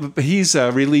 he's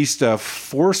released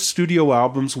 4 studio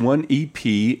albums, 1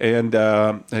 EP, and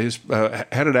he's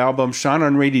had an album, Shine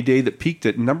on Rainy Day, that peaked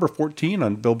at number 14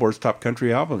 on Billboard's Top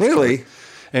Country Albums. Really?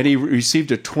 And he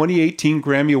received a 2018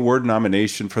 Grammy Award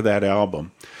nomination for that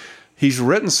album. He's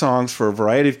written songs for a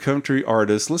variety of country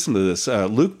artists. Listen to this.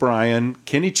 Luke Bryan,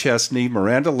 Kenny Chesney,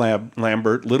 Miranda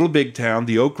Lambert, Little Big Town,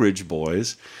 the Oak Ridge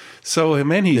Boys. So,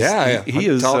 man, he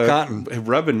is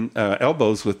rubbing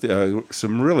elbows with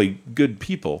some really good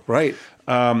people. Right.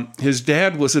 His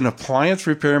dad was an appliance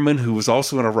repairman who was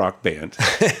also in a rock band.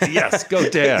 Yes, go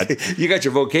Dad. You got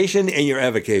your vocation and your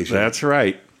avocation. That's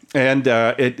right. And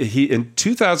in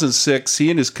 2006, he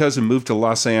and his cousin moved to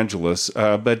Los Angeles,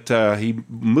 but he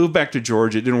moved back to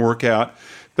Georgia. It didn't work out.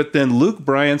 But then Luke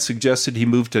Bryan suggested he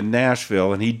move to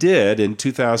Nashville, and he did in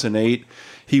 2008.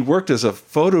 He worked as a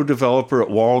photo developer at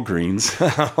Walgreens.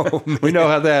 Oh, we know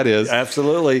how that is.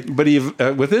 Absolutely. But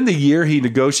within the year, he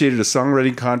negotiated a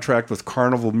songwriting contract with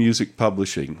Carnival Music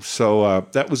Publishing. So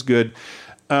that was good.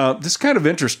 This is kind of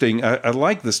interesting. I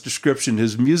like this description.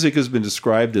 His music has been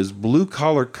described as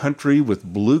blue-collar country with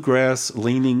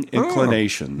bluegrass-leaning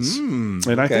inclinations.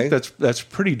 And I think that's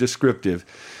pretty descriptive.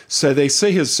 So they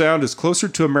say his sound is closer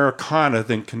to Americana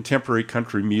than contemporary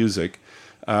country music.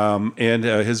 And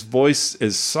his voice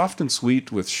is soft and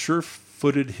sweet with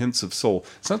sure-footed hints of soul.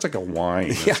 Sounds like a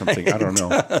wine or something. I don't know.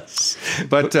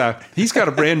 But he's got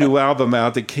a brand new album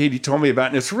out that Katie told me about,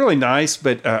 and it's really nice.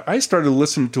 But I started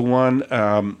listening to one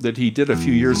that he did a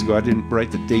few years ago. I didn't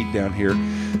write the date down here.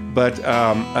 But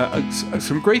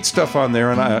some great stuff on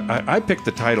there, and I picked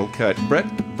the title cut.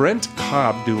 Brent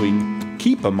Cobb doing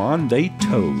Keep 'Em on They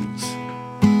Toes.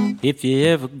 If you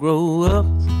ever grow up,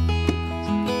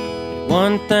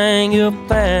 one thing you'll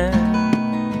find,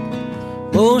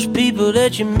 most people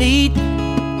that you meet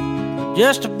are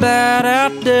just about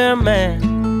out their mind.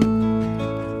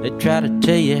 They try to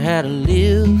tell you how to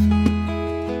live,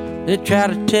 they try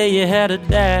to tell you how to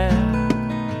die.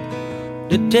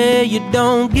 They tell you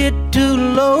don't get too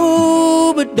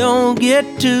low, but don't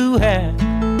get too high.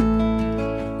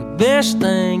 The best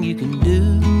thing you can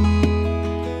do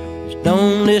is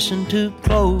don't listen too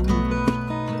close.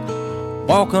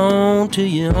 Walk on to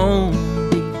your own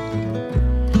beat.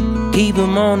 Keep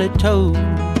 'em on their toes.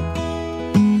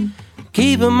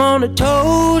 Keep 'em on their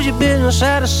toes. Your business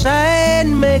out of sight.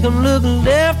 Make 'em look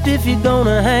left if you're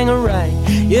gonna hang a right.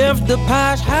 If the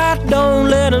pie's hot, don't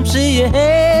let 'em see your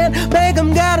hand. Make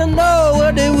 'em gotta know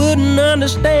what they wouldn't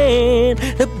understand.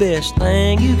 The best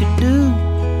thing you can do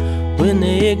when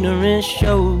the ignorance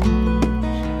shows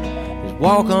is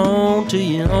walk on to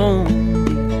your own.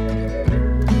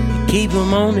 Keep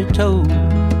 'em on their toes.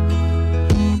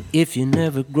 If you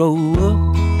never grow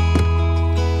up,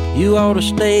 you ought to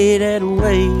stay that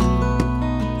way.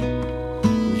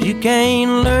 'Cause you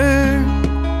can't learn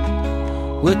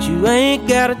what you ain't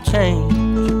gotta change.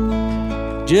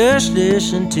 Just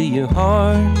listen to your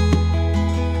heart.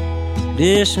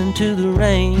 Listen to the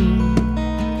rain.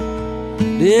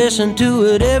 Listen to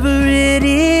whatever it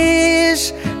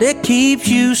is that keeps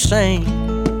you sane.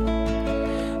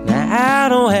 I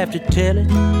don't have to tell it,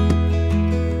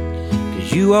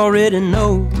 'cause you already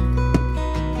know.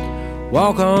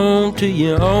 Walk on to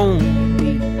your own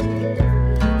beat.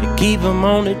 You keep 'em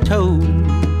on their toes.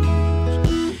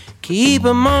 Keep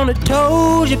 'em on their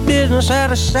toes. Your business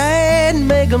out of sight.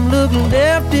 Make 'em look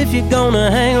left if you're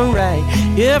gonna hang a right.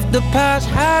 If the pie's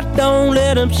hot, don't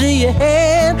let 'em see your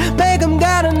hand. Make 'em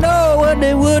gotta know what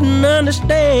they wouldn't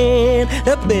understand.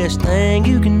 The best thing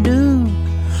you can do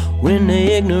when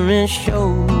the ignorance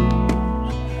shows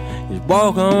is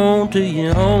walk on to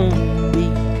your own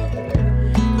beat.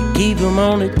 You keep 'em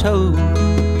on their toes.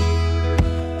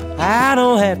 I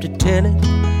don't have to tell it,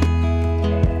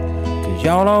 'cause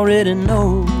y'all already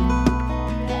know.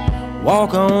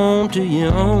 Walk on to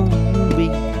your own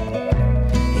beat.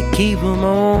 You keep 'em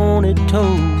on their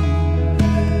toes.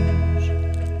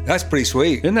 That's pretty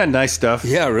sweet. Isn't that nice stuff?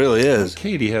 Yeah, it really is.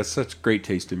 Katie has such great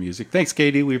taste in music. Thanks,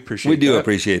 Katie. We appreciate that. We do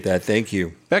appreciate that. Thank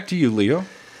you. Back to you, Leo.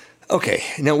 Okay.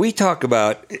 Now, we talk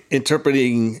about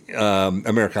interpreting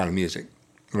Americana music,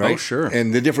 right? Oh, sure.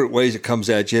 And the different ways it comes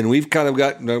at you. And we've kind of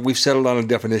we've settled on a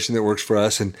definition that works for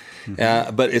us. And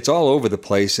but it's all over the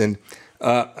place. And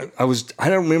I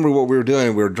don't remember what we were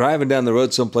doing. We were driving down the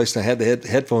road someplace, and I had the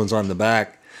headphones on the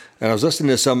back. And I was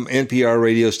listening to some NPR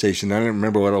radio station. I don't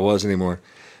remember what it was anymore.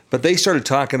 But they started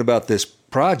talking about this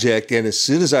project, and as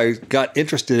soon as I got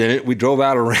interested in it, we drove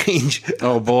out of range.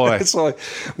 Oh, boy. So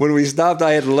when we stopped,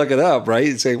 I had to look it up, right,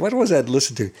 and say, what was that to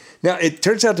listen to? Now, it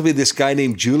turns out to be this guy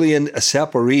named Julian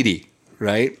Saporiti,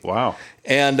 right? Wow.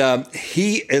 And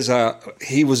he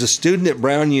was a student at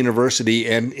Brown University,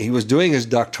 and he was doing his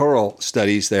doctoral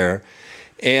studies there.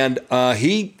 And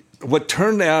what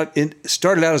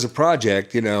started out as a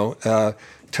project,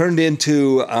 turned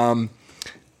into...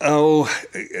 a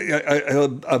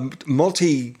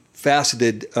multi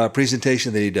faceted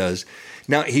presentation that he does.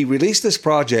 Now, he released this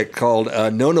project called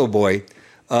No No Boy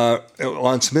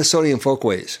on Smithsonian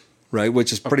Folkways, right,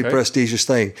 which is a pretty prestigious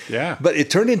thing. Yeah. But it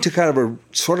turned into kind of a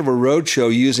sort of a road show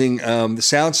using the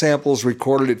sound samples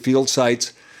recorded at field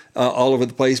sites all over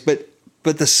the place.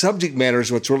 But the subject matter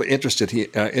is what's really interesting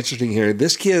here.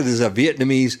 This kid is an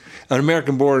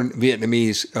American-born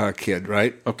Vietnamese kid,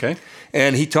 right? Okay.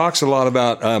 And he talks a lot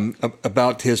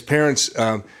about his parents'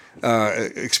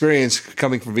 experience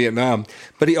coming from Vietnam,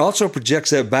 but he also projects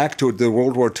that back to the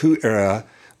World War II era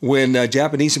when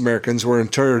Japanese Americans were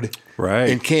interned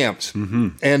in camps. Mm-hmm.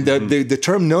 And the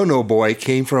term "no-no boy"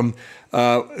 came from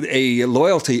a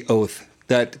loyalty oath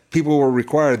that people were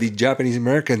required, the Japanese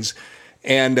Americans.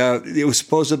 And it was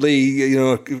supposedly,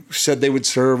 said they would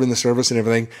serve in the service and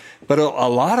everything. But a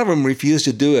lot of them refused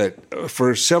to do it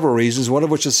for several reasons, one of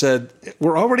which is said,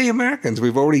 we're already Americans.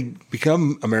 We've already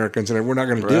become Americans, and we're not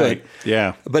going to do it.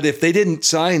 Yeah. But if they didn't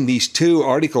sign these 2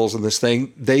 articles in this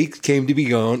thing, they came to be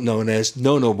known as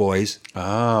no-no boys.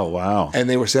 Oh, wow. And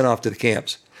they were sent off to the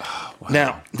camps. Oh, wow.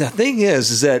 Now, the thing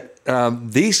is that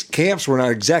these camps were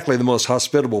not exactly the most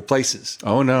hospitable places.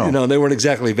 Oh, no. They weren't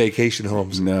exactly vacation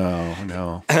homes.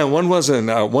 No. One was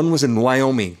in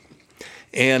Wyoming,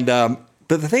 and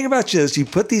but the thing about you is you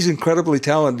put these incredibly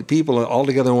talented people all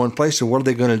together in one place, and what are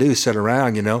they going to do? Sit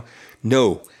around,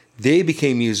 No, they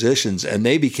became musicians, and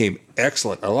they became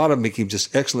excellent. A lot of them became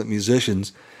just excellent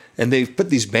musicians, and they put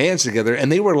these bands together, and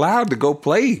they were allowed to go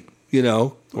play,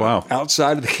 wow,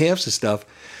 outside of the camps and stuff.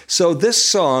 So this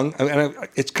song,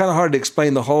 it's kind of hard to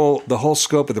explain the whole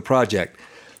scope of the project,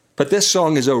 but this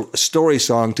song is a story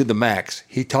song to the max.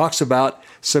 He talks about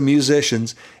some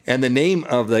musicians, and the name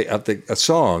of the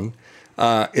song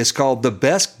is called "The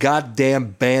Best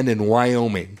Goddamn Band in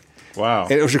Wyoming." Wow!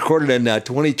 And it was recorded in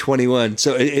 2021,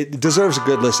 so it deserves a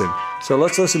good listen. So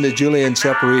let's listen to Julian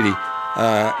Saporiti,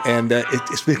 and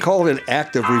it's been called an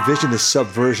act of revisionist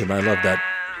subversion. I love that.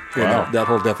 Wow. That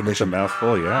whole definition. It's a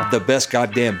mouthful, yeah. The best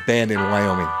goddamn band in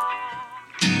Wyoming.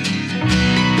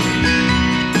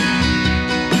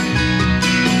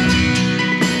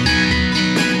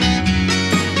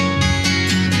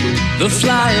 The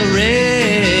flyer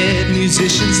read,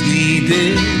 musicians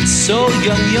needed. So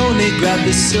young Yoni grabbed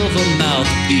the silver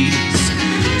mouthpiece.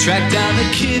 Tracked down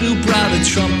a kid who brought a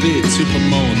trumpet to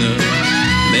Pomona.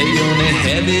 Leone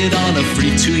headed on a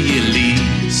free 2-year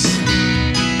lease.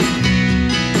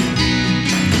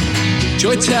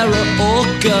 Joy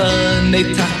Teraoka,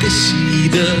 Nate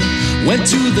Takashida went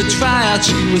to the tryout,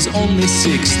 she was only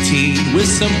 16. With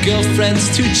some girlfriends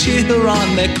to cheer her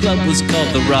on, their club was called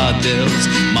the Rawdells.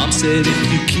 Mom said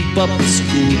if you keep up with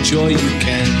school, Joy, you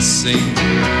can sing.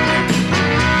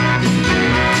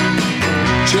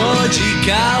 Georgie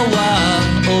Gawa,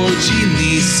 Oji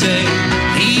Nisei,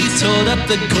 he toured up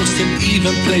the coast and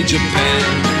even played Japan.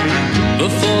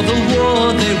 Before the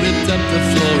war, they ripped up the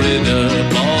Florida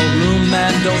ballroom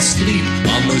and don't sleep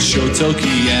on those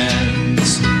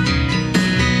Shotokians.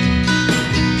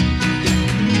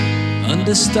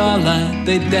 Under starlight,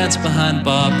 they danced behind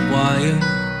barbed wire.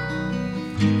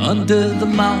 Under the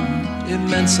mountain, it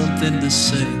meant something to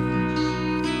say.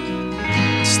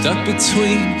 Stuck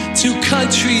between 2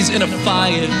 countries in a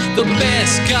fire, the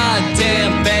best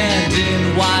goddamn band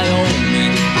in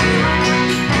Wyoming.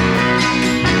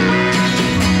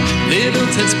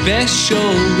 Littleton's best show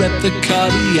rep the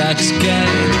Cardiacs gang.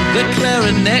 The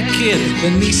clarinet kid, the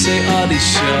Nisei Artie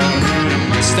show.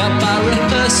 Stopped by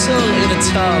rehearsal in a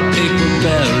tall paper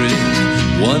barrel.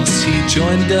 Once he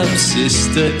joined up,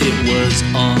 sister, it was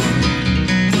on.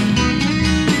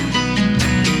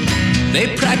 They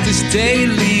practiced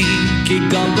daily,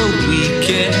 gigged on the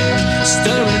weekend,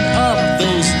 stirring up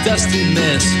those dusty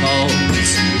mess halls.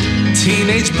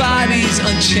 Teenage bodies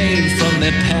unchained from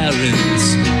their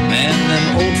parents. Man, them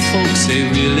old folks, they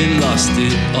really lost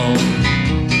it all.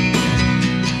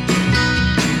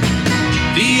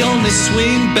 The only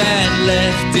swing band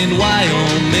left in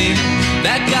Wyoming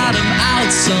that got them out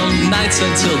some nights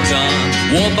until dawn.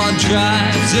 War-bond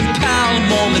drives and pound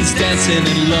moments dancing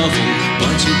in Lovell.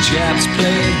 Bunch of Japs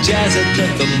playing jazz at the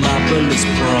Thermopolis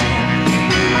prom.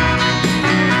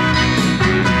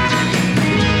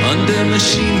 Under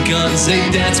machine guns, they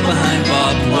danced behind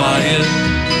barbed wire.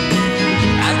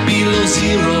 At below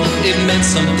zero, it meant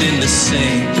something to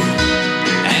sing.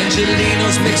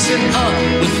 Angelinos mixing up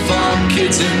with farm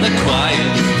kids in the choir.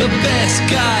 The best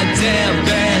goddamn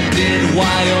band in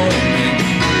Wyoming.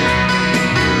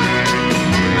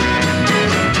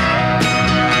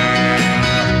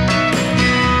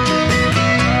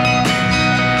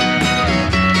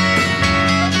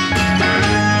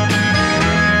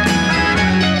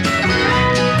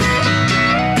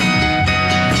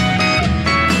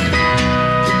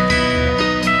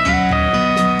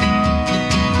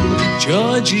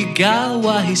 Georgie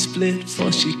Gawa, he split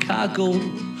for Chicago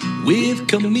with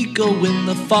Kamiko in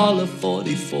the fall of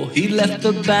 44. He left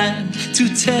the band to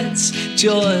Ted's.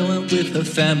 Joy went with her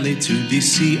family to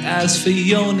D.C. As for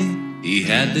Yoni, he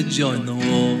had to join the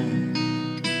war.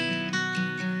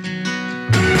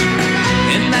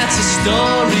 And that's a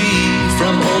story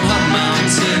from Old Hot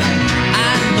Mountain.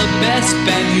 I'm the best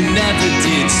band you never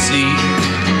did see.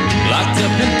 Locked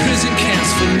up in prison camps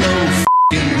for no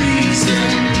f***ing reason,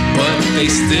 but they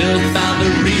still found a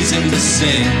reason to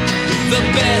sing. The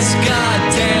best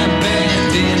goddamn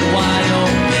band in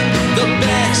Wyoming. The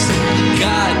best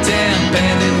goddamn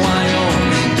band in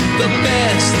Wyoming. The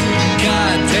best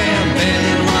goddamn band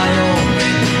in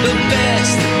Wyoming. The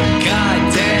best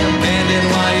goddamn band in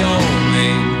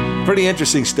Wyoming. Pretty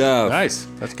interesting stuff. Nice.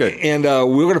 That's good. And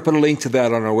we're going to put a link to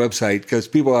that on our website because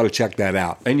people ought to check that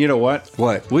out. And you know what?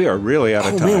 What? We are really out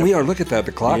of time. Oh, man, we are. Look at that.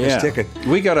 The clock is ticking.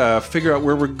 We got to figure out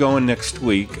where we're going next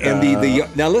week. And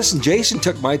now listen, Jason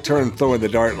took my turn throwing the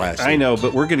dart last week. I know,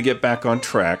 but we're going to get back on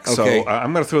track. Okay. So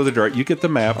I'm going to throw the dart. You get the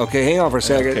map. Okay, hang on for a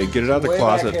second. Okay, get it out of the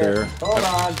closet there. Hold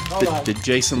on. Did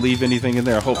Jason leave anything in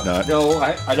there? I hope not. No,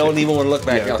 I don't even want to look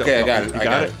back. Yeah, okay, I got it. You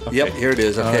got it? Okay. Yep, here it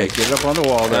is. Okay. Get it up on the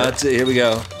wall there. That's it. Here we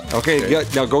go. Okay.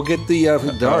 Now go get the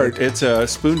dart. It's a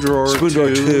spoon drawer. Spoon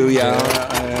drawer 2,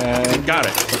 yeah. And got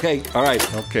it. Okay, all right.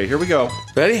 Okay, here we go.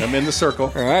 Ready? I'm in the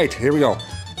circle. All right, here we go.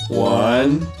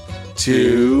 1,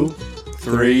 2,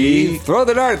 3. Throw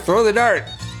the dart.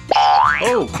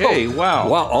 Okay, wow.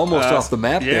 Wow, almost off the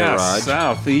map there, Rod.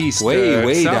 Southeast.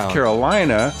 Way South down.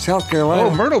 Carolina. South Carolina.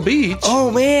 Oh, Myrtle Beach. Oh,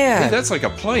 man. Hey, that's like a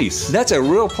place. That's a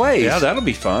real place. Yeah, that'll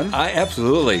be fun.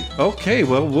 Absolutely. Okay,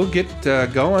 well, we'll get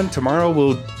going. Tomorrow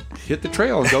we'll hit the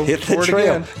trail and go hit the for it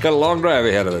trail. again. Got a long drive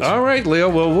ahead of us. All right, Leo.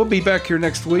 Well, we'll be back here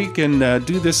next week and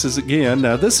do this again.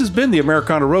 This has been the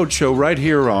Americana Road Show right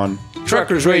here on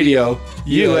Truckers Radio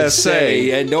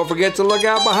USA. And don't forget to look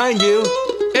out behind you.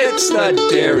 It's the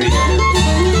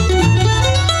Derrieres.